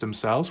things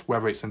themselves,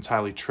 whether it's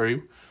entirely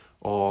true,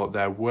 or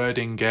they're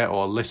wording it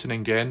or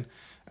listening in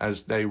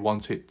as they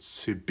want it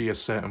to be a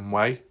certain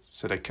way,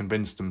 so they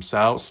convince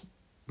themselves.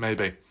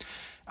 Maybe.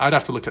 I'd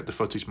have to look at the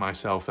footage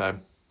myself, though,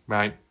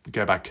 right?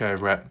 Go back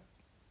over it.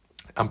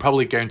 I'm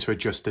probably going to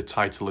adjust the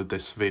title of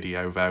this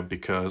video, though,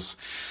 because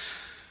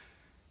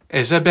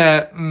it's a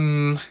bit,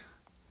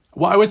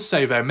 what I would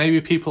say though,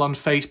 maybe people on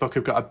Facebook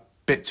have got a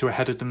bit too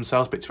ahead of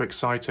themselves, a bit too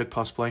excited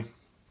possibly.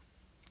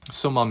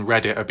 Some on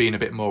Reddit are being a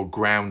bit more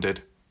grounded.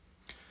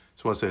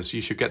 So what's this?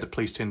 You should get the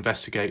police to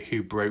investigate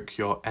who broke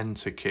your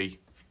enter key.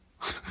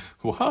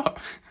 What?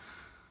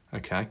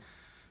 Okay.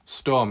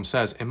 Storm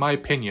says, in my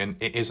opinion,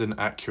 it isn't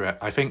accurate.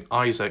 I think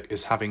Isaac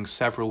is having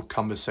several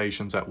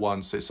conversations at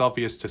once. It's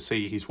obvious to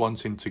see he's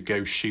wanting to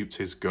go shoot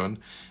his gun,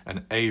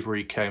 and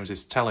Avery Combs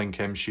is telling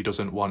him she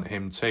doesn't want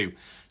him to.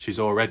 She's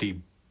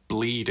already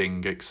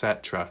bleeding,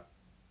 etc.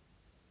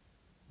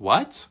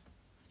 What?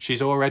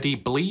 She's already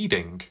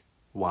bleeding?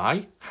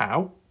 Why?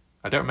 How?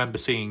 I don't remember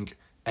seeing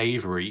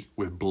Avery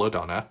with blood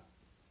on her.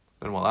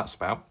 I don't know what that's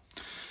about.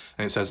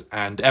 And it says,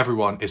 and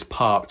everyone is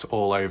parked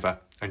all over,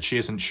 and she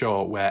isn't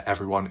sure where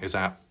everyone is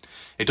at.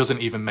 It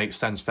doesn't even make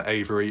sense for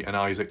Avery and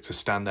Isaac to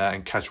stand there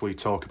and casually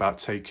talk about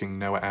taking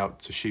Noah out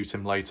to shoot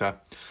him later.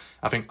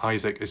 I think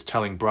Isaac is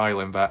telling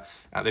Brylan that,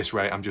 at this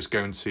rate, I'm just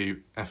going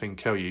to effing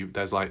kill you.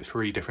 There's like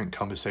 3 different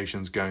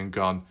conversations going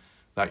on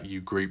that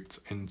you grouped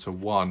into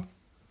one.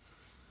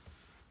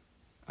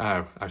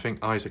 Oh, I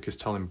think Isaac is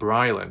telling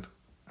Brylan,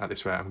 at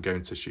this rate, I'm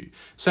going to shoot.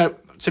 So,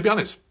 to be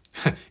honest,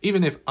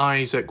 even if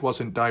Isaac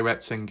wasn't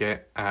directing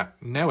it at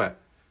Noah,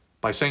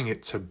 by saying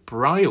it to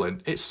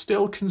Brylan, it's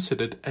still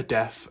considered a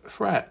death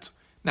threat.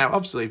 Now,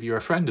 obviously, if you're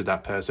a friend of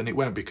that person, it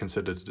won't be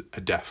considered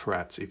a death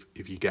threat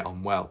if you get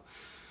on well.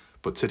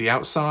 But to the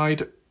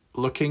outside,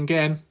 looking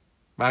in,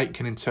 right, you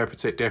can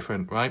interpret it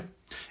different, right?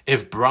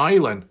 If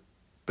Brylan,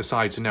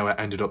 besides Noah,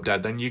 ended up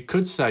dead, then you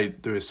could say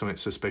there is something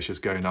suspicious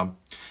going on.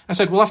 I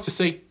said, we'll have to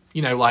see,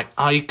 you know, like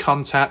eye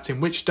contact.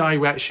 In which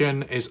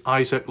direction is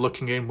Isaac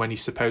looking in when he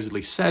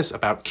supposedly says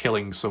about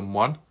killing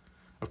someone?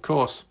 Of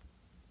course.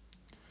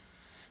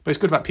 But it's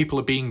good that people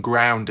are being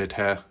grounded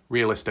here,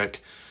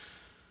 realistic.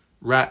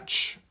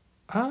 Ratch,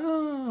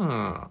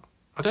 I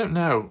don't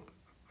know.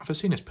 Have I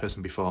seen this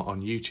person before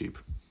on YouTube?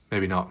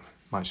 Maybe not.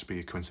 Might just be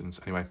a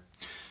coincidence. Anyway,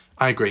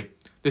 I agree.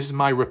 This is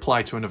my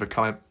reply to another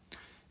comment.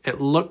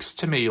 It looks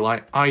to me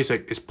like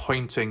Isaac is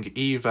pointing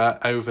either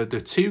over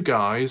the two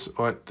guys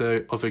or at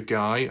the other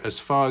guy. As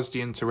far as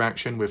the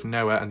interaction with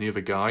Noah and the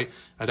other guy,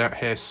 I don't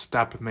hear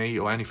stab me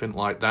or anything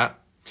like that.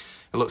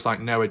 It looks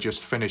like Noah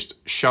just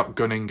finished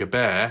shotgunning a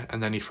bear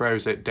and then he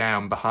throws it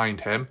down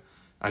behind him.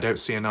 I don't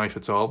see a knife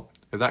at all.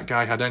 If that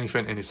guy had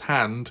anything in his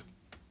hand,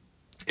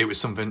 it was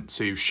something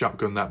to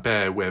shotgun that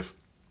bear with.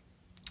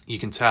 You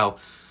can tell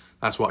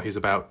that's what he's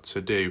about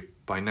to do.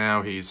 By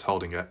now, he's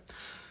holding it.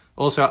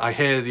 Also, I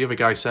hear the other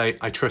guy say,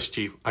 I trust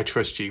you, I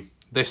trust you.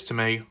 This, to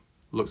me,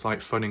 looks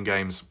like fun and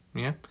games.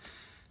 Yeah?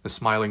 They're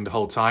smiling the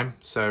whole time.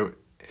 So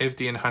if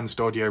the enhanced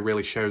audio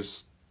really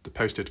shows the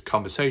posted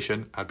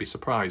conversation, I'd be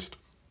surprised.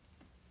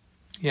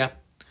 Yeah.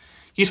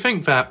 You'd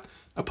think that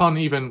upon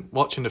even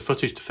watching the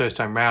footage the first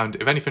time round,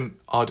 if anything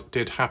odd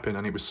did happen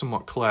and it was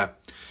somewhat clear,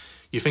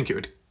 you'd think it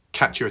would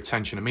catch your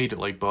attention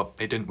immediately, but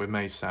it didn't with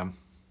me, Sam.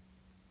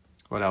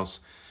 What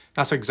else?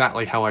 That's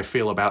exactly how I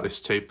feel about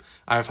this too.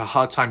 I have a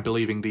hard time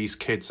believing these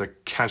kids are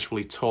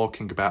casually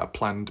talking about a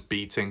planned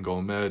beating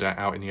or murder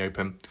out in the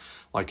open,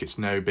 like it's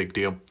no big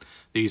deal.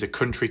 These are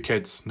country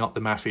kids, not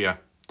the mafia.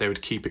 They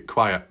would keep it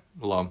quiet,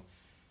 Lon.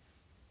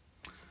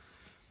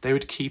 They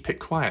would keep it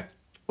quiet.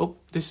 Well,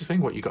 this is the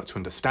thing what you got to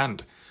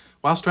understand.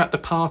 Whilst they're at the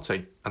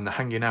party and they're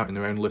hanging out in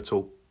their own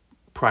little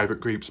private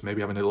groups,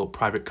 maybe having a little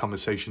private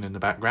conversation in the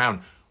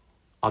background,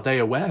 are they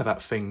aware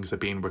that things are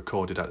being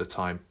recorded at the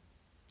time?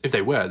 If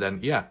they were, then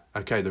yeah,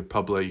 okay, they'd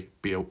probably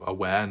be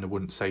aware and they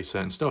wouldn't say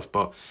certain stuff.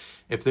 But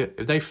if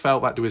they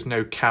felt that there was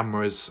no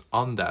cameras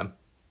on them,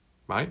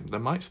 right, they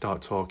might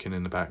start talking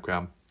in the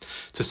background.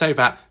 To say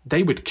that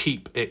they would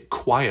keep it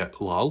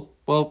quiet, lol,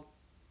 well,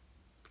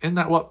 isn't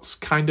that what's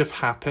kind of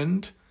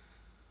happened?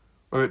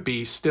 Where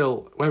it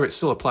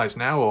still applies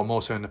now, or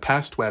more so in the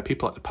past, where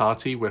people at the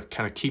party were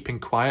kind of keeping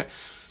quiet.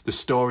 The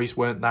stories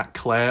weren't that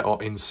clear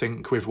or in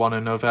sync with one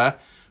another.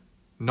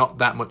 Not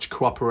that much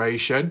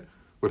cooperation.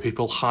 Were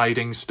people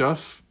hiding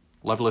stuff?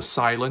 Level of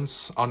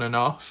silence on and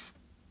off?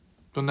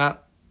 Isn't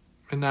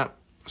that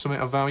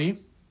something of value?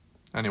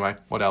 Anyway,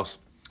 what else?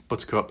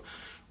 Buttercup.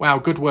 Wow,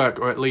 good work,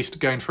 or at least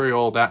going through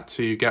all that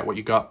to get what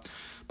you got.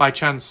 By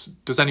chance,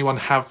 does anyone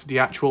have the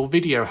actual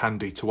video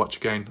handy to watch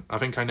again? I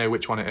think I know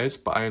which one it is,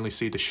 but I only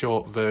see the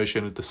short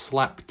version of the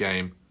slap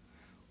game.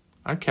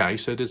 Okay,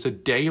 so there's a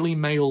Daily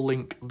Mail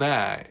link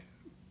there.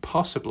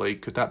 Possibly,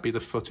 could that be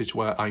the footage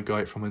where I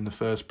got it from in the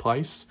first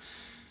place?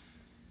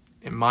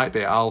 It might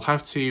be. I'll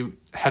have to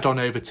head on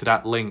over to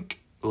that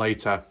link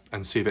later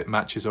and see if it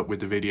matches up with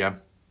the video.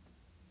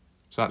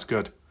 So that's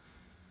good.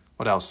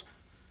 What else?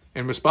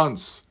 In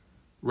response,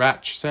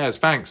 Ratch says,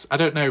 thanks. I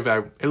don't know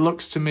though. It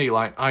looks to me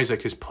like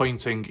Isaac is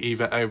pointing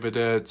either over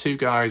the two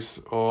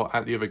guys or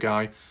at the other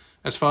guy.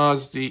 As far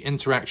as the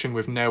interaction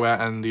with Noah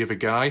and the other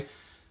guy,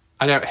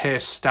 I don't hear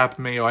stab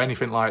me or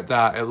anything like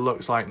that. It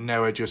looks like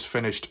Noah just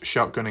finished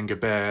shotgunning a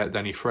bear,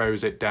 then he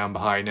throws it down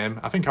behind him.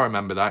 I think I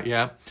remember that,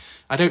 yeah.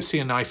 I don't see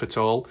a knife at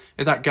all.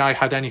 If that guy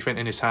had anything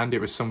in his hand, it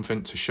was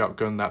something to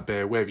shotgun that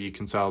bear with. You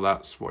can tell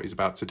that's what he's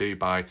about to do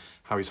by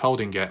how he's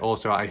holding it.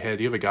 Also, I hear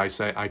the other guy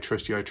say, I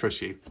trust you, I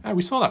trust you. Oh,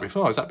 we saw that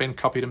before. Has that been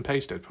copied and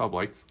pasted?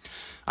 Probably.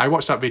 I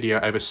watched that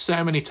video over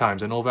so many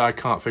times, and although I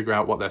can't figure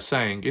out what they're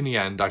saying, in the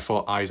end, I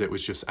thought Isaac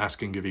was just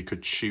asking if he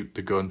could shoot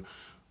the gun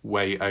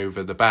way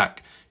over the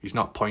back. He's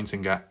not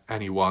pointing at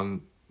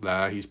anyone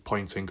there. He's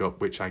pointing up,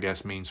 which I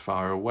guess means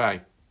far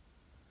away.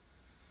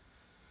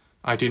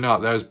 I do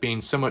not. There's been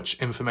so much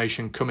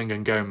information coming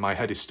and going. My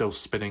head is still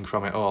spinning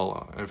from it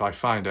all. If I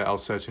find it, I'll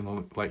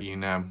certainly let you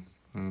know.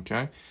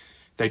 Okay.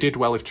 They did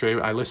well if true.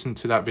 I listened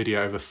to that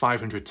video over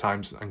 500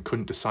 times and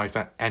couldn't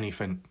decipher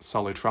anything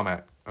solid from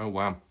it. Oh,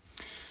 wow.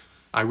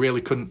 I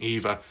really couldn't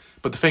either.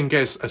 But the thing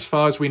is, as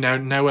far as we know,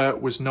 Noah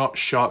was not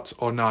shot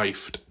or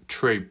knifed.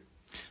 True.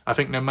 I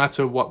think no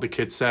matter what the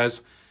kid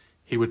says,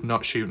 he would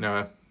not shoot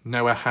Noah.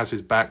 Noah has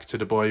his back to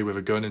the boy with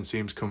a gun and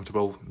seems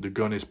comfortable. The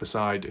gun is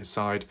beside his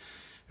side.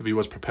 If he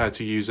was prepared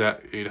to use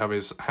it, he'd have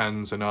his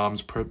hands and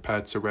arms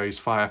prepared to raise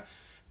fire.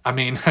 I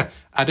mean,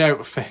 I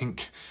don't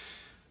think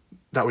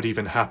that would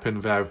even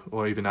happen, though,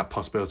 or even that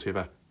possibility of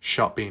a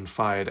shot being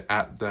fired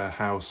at the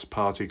house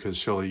party, because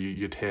surely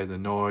you'd hear the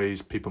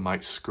noise, people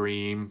might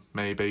scream,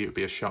 maybe. It would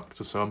be a shock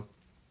to some.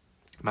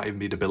 It might even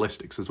be the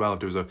ballistics as well, if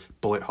there was a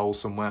bullet hole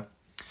somewhere.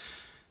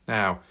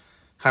 Now,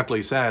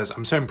 Hadley says,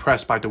 I'm so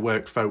impressed by the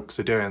work folks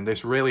are doing.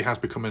 This really has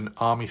become an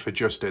army for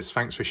justice.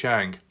 Thanks for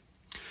sharing.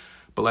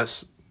 But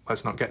let's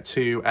not get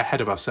too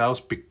ahead of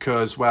ourselves,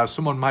 because while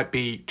someone might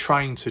be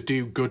trying to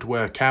do good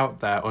work out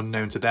there,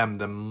 unknown to them,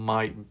 they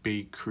might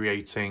be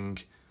creating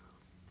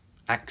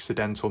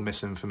accidental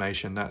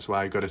misinformation. That's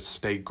why I've got to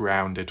stay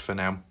grounded for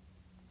now.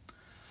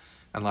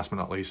 And last but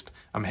not least,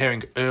 I'm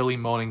hearing early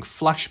morning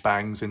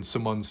flashbangs in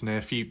someone's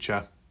near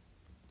future.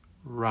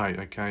 Right,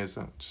 okay, is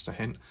that just a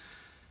hint?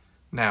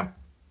 Now,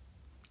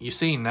 you've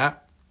seen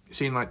that. You've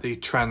seen like the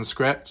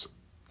transcript.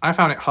 I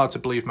found it hard to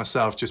believe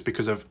myself just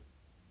because of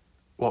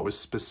what was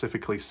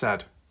specifically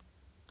said.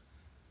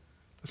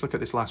 Let's look at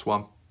this last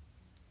one.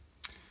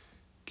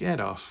 Get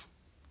off.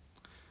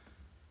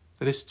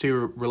 This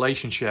two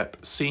relationship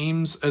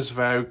seems as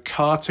though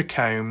Carter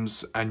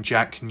Combs and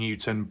Jack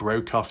Newton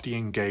broke off the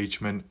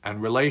engagement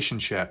and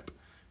relationship.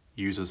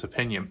 User's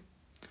opinion.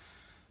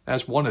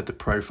 There's one of the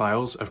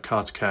profiles of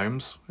Carter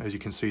Combs, as you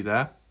can see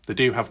there. They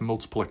do have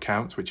multiple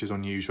accounts, which is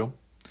unusual.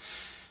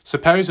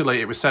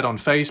 Supposedly, it was said on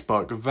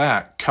Facebook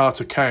that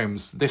Carter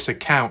Combs, this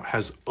account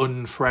has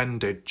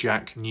unfriended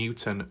Jack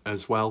Newton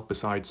as well,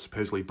 besides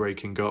supposedly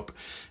breaking up.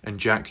 And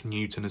Jack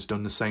Newton has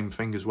done the same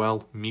thing as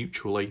well,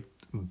 mutually.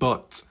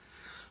 But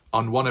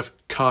on one of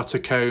Carter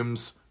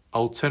Combs'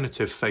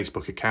 alternative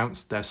Facebook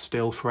accounts, they're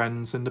still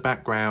friends in the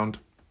background.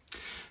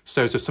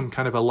 So is there some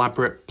kind of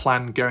elaborate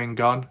plan going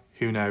on?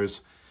 Who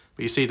knows?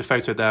 But you see the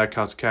photo there,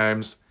 Carter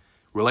Combs.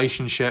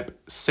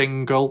 Relationship,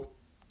 single,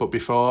 but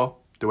before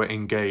they were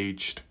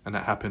engaged, and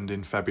that happened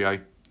in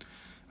February.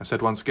 I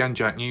said once again,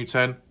 Jack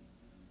Newton,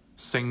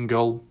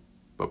 single,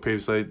 but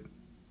previously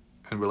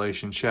in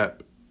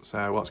relationship.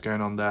 So what's going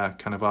on there?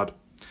 Kind of odd.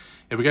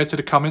 If we go to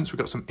the comments, we've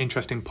got some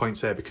interesting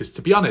points here, because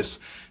to be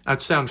honest,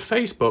 I'd say on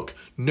Facebook,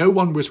 no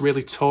one was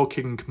really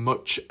talking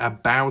much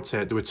about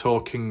it. They were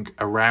talking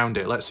around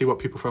it. Let's see what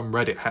people from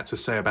Reddit had to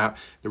say about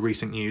the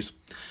recent news.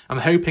 I'm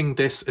hoping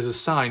this is a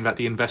sign that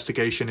the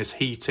investigation is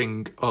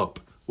heating up.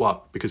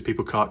 What? Because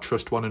people can't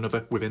trust one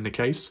another within the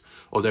case?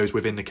 Or those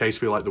within the case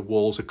feel like the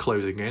walls are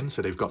closing in,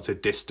 so they've got to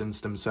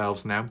distance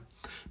themselves now?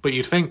 But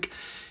you'd think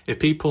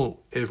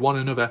if one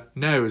another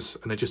knows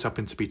and they just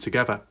happen to be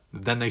together,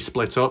 then they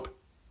split up,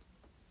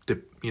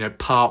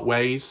 part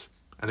ways,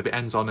 and if it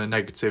ends on a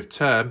negative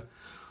term,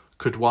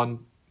 could one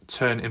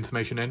turn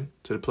information in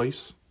to the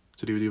police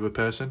to do with the other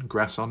person,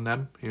 grass on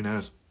them? Who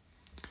knows?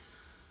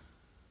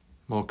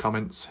 More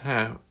comments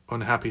here.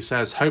 Unhappy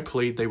says,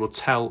 hopefully they will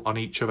tell on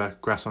each other,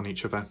 grass on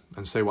each other,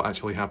 and say what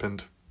actually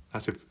happened.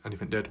 That's if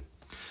anything did.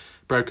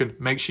 Broken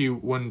makes you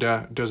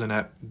wonder, doesn't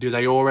it? Do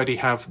they already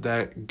have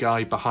their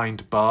guy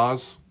behind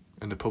bars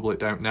and the public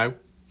don't know?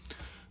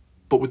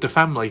 But would the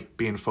family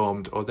be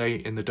informed, or are they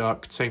in the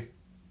dark too?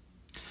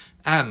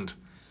 And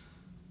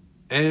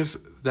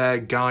if their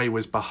guy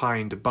was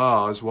behind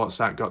bars, what's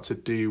that got to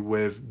do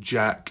with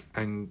Jack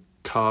and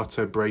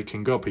Carter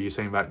breaking up? Are you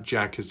saying that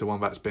Jack is the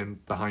one that's been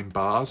behind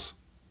bars?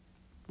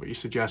 What are you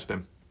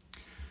suggesting?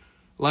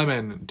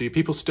 Lemon, do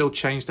people still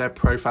change their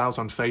profiles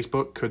on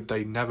Facebook? Could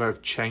they never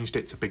have changed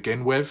it to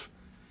begin with?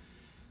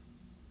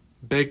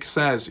 Big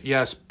says,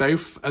 yes,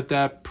 both of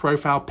their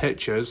profile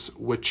pictures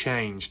were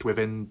changed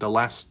within the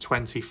last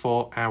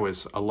 24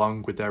 hours,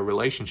 along with their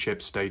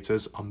relationship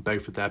status on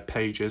both of their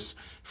pages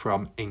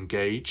from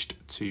engaged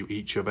to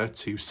each other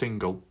to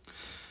single.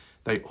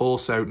 They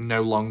also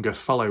no longer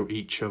follow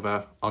each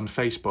other on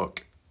Facebook.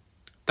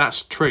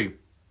 That's true,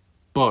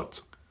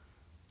 but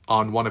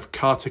on one of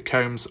Carter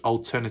Combs'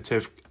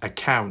 alternative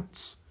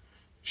accounts,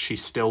 she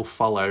still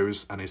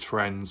follows and is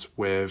friends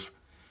with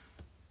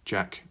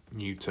Jack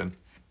Newton.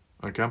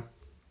 Okay?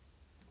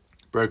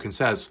 Broken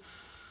says,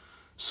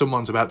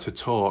 someone's about to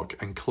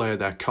talk and clear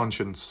their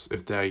conscience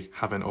if they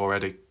haven't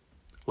already.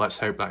 Let's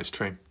hope that is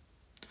true.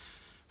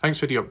 Thanks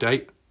for the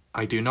update.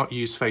 I do not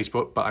use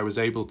Facebook, but I was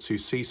able to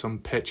see some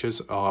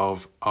pictures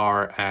of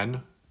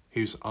RN.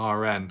 Who's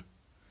RN?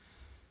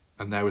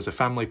 And there was a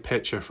family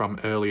picture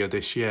from earlier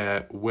this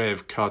year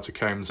with Carter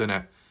Combs in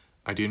it.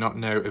 I do not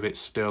know if it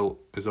still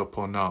is up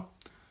or not.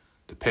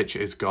 The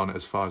picture is gone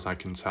as far as I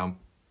can tell.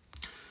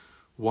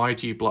 Why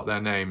do you block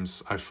their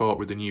names? I thought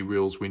with the new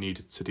rules we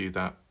needed to do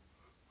that.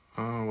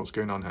 Oh, what's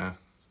going on here?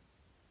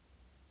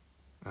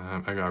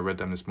 Okay, I read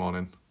them this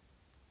morning.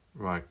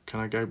 Right, can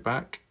I go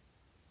back?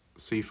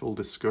 See full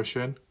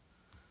discussion.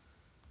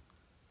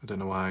 I don't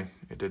know why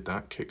it did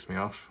that. Kicks me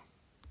off.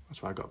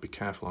 That's why I've got to be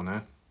careful on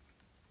here.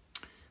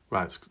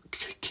 Right,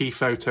 key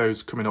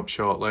photos coming up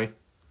shortly.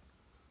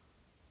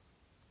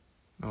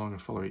 No longer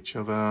follow each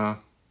other.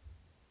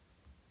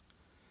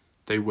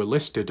 They were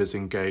listed as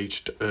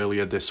engaged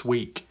earlier this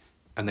week,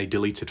 and they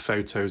deleted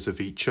photos of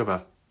each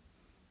other.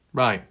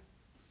 Right.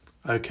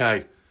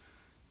 Okay.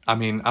 I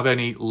mean, I've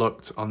only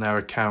looked on their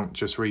account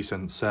just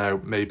recent,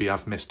 so maybe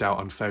I've missed out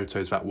on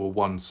photos that were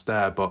once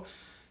there. But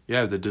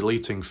yeah, they're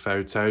deleting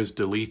photos,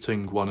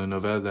 deleting one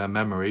another, their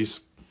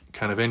memories.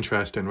 Kind of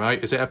interesting,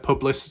 right? Is it a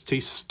publicity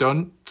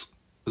stunt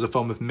as a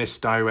form of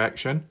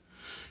misdirection?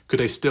 Could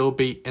they still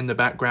be in the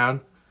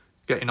background,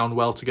 getting on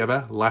well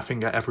together,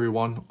 laughing at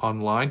everyone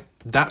online?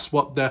 That's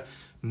what the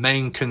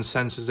main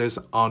consensuses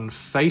on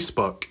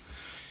Facebook.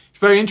 It's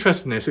very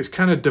interesting this, it's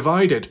kind of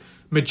divided.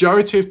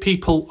 Majority of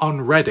people on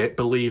Reddit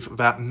believe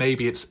that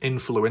maybe it's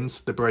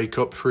influenced the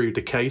breakup through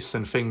the case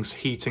and things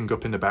heating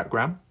up in the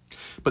background.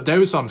 But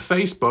those on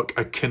Facebook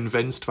are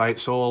convinced that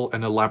it's all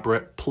an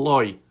elaborate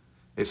ploy.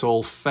 It's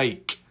all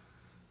fake.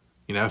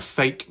 You know, a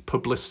fake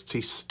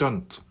publicity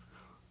stunt.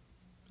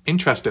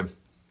 Interesting.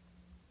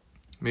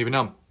 Moving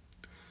on.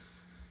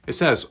 It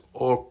says,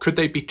 or could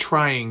they be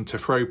trying to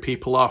throw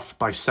people off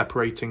by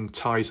separating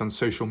ties on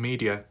social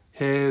media?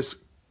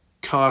 Here's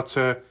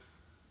Carter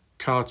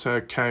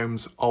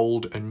Combs'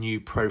 old and new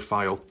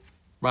profile.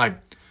 Right,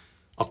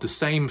 of the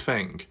same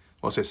thing.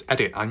 What's this?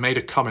 Edit, I made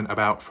a comment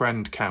about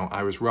friend count.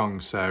 I was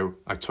wrong, so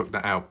I took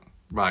that out.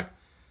 Right.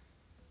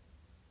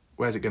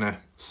 Where's it going to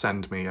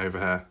send me over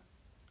here?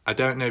 I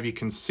don't know if you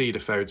can see the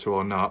photo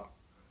or not.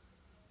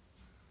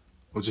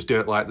 We'll just do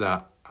it like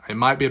that. It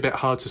might be a bit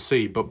hard to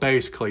see, but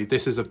basically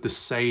this is of the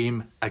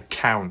same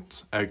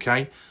account,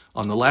 okay?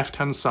 On the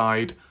left-hand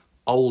side,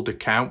 old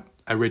account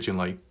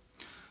originally.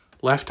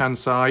 Left-hand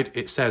side,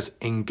 it says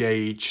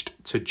engaged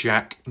to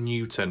Jack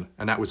Newton,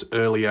 and that was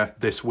earlier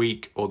this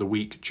week or the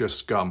week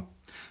just gone.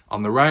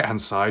 On the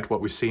right-hand side, what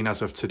we've seen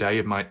as of today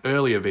in my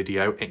earlier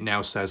video, it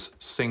now says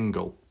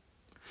single.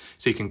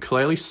 So you can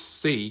clearly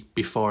see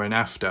before and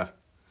after.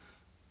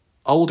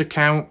 Old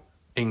account,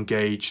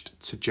 engaged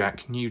to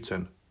Jack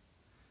Newton.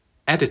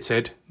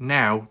 Edited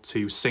now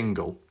to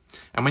single.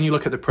 And when you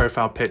look at the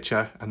profile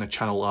picture and the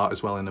channel art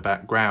as well in the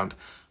background,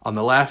 on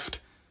the left,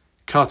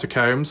 Carter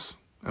Combs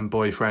and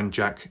boyfriend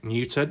Jack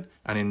Newton,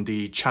 and in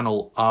the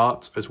channel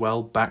art as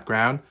well,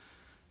 background,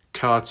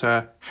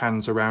 Carter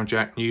hands around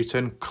Jack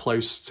Newton,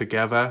 close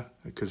together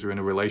because they're in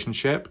a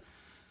relationship.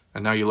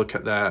 And now you look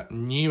at their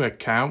new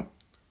account,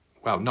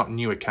 well, not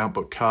new account,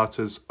 but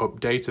Carter's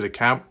updated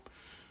account.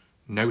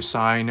 No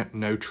sign,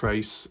 no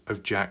trace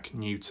of Jack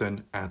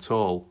Newton at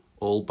all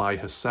by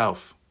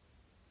herself.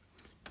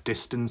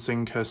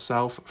 Distancing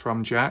herself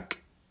from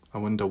Jack. I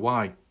wonder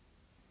why.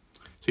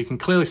 So you can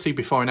clearly see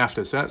before and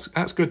after, so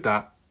that's good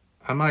that.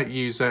 I might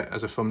use it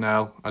as a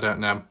thumbnail, I don't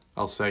know,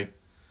 I'll see.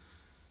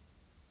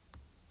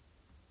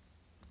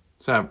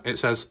 So it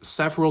says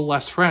several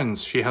less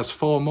friends, she has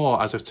 4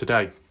 more as of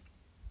today.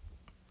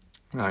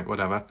 Right,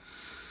 whatever.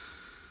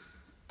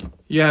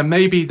 Yeah,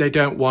 maybe they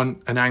don't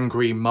want an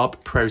angry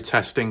mob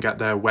protesting at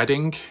their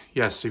wedding.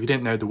 Yes, if you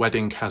didn't know, the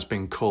wedding has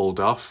been called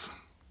off.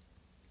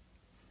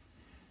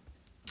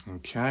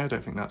 Okay, I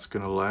don't think that's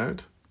going to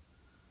load.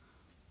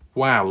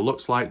 Wow,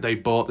 looks like they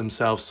bought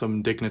themselves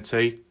some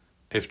dignity.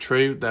 If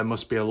true, there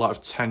must be a lot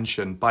of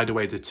tension. By the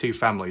way, the 2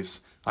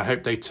 families, I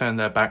hope they turn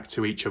their back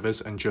to each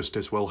other's and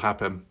justice will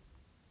happen.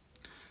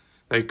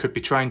 They could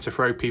be trying to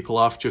throw people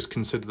off, just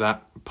consider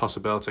that a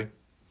possibility.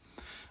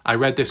 I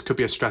read this could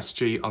be a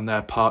strategy on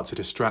their part to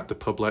distract the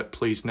public.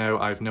 Please know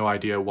I have no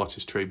idea what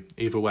is true.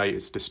 Either way,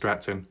 it's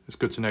distracting. It's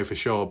good to know for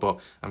sure, but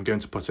I'm going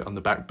to put it on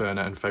the back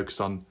burner and focus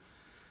on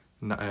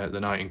the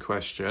night in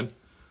question,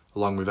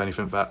 along with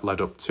anything that led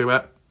up to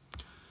it.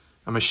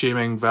 I'm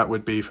assuming that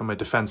would be from a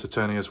defence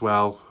attorney as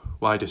well.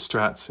 Why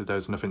distract if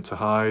there's nothing to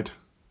hide?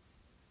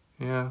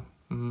 Yeah.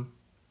 Are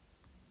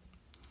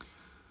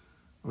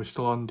we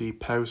still on the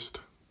post?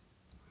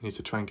 I need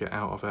to try and get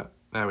out of it.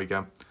 There we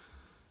go.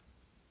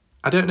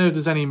 I don't know if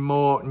there's any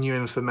more new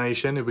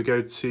information. If we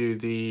go to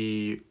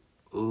the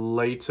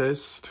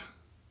latest,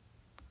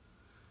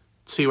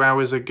 2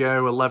 hours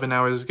ago, 11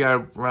 hours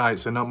ago. Right,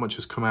 so not much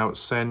has come out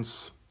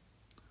since.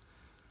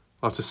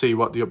 I'll have to see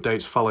what the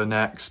updates follow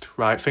next.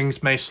 Right,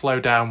 things may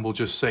slow down, we'll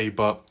just see,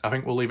 but I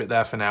think we'll leave it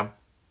there for now.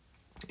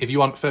 If you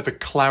want further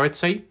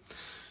clarity,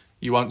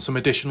 you want some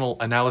additional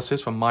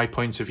analysis from my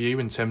point of view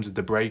in terms of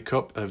the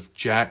breakup of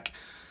Jack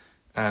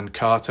and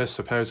Carter,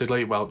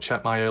 supposedly, well,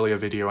 check my earlier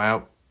video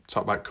out.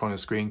 Top right corner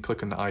screen,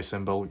 click on the eye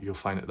symbol, you'll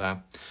find it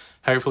there.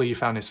 Hopefully you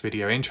found this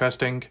video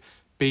interesting.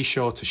 Be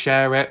sure to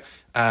share it,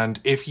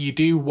 and if you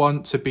do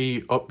want to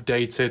be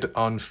updated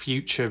on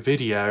future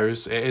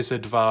videos, it is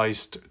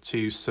advised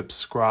to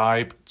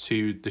subscribe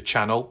to the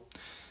channel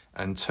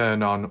and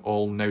turn on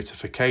all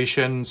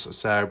notifications.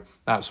 So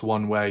that's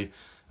one way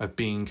of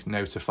being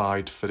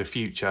notified for the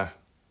future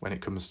when it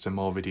comes to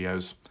more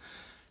videos,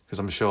 because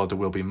I'm sure there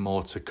will be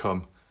more to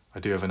come. I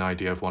do have an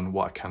idea of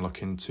what I can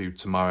look into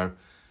tomorrow.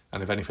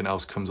 And if anything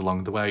else comes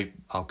along the way,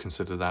 I'll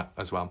consider that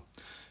as well.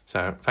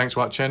 So thanks for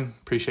watching.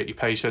 Appreciate your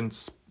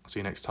patience. I'll see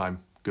you next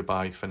time.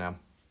 Goodbye for now.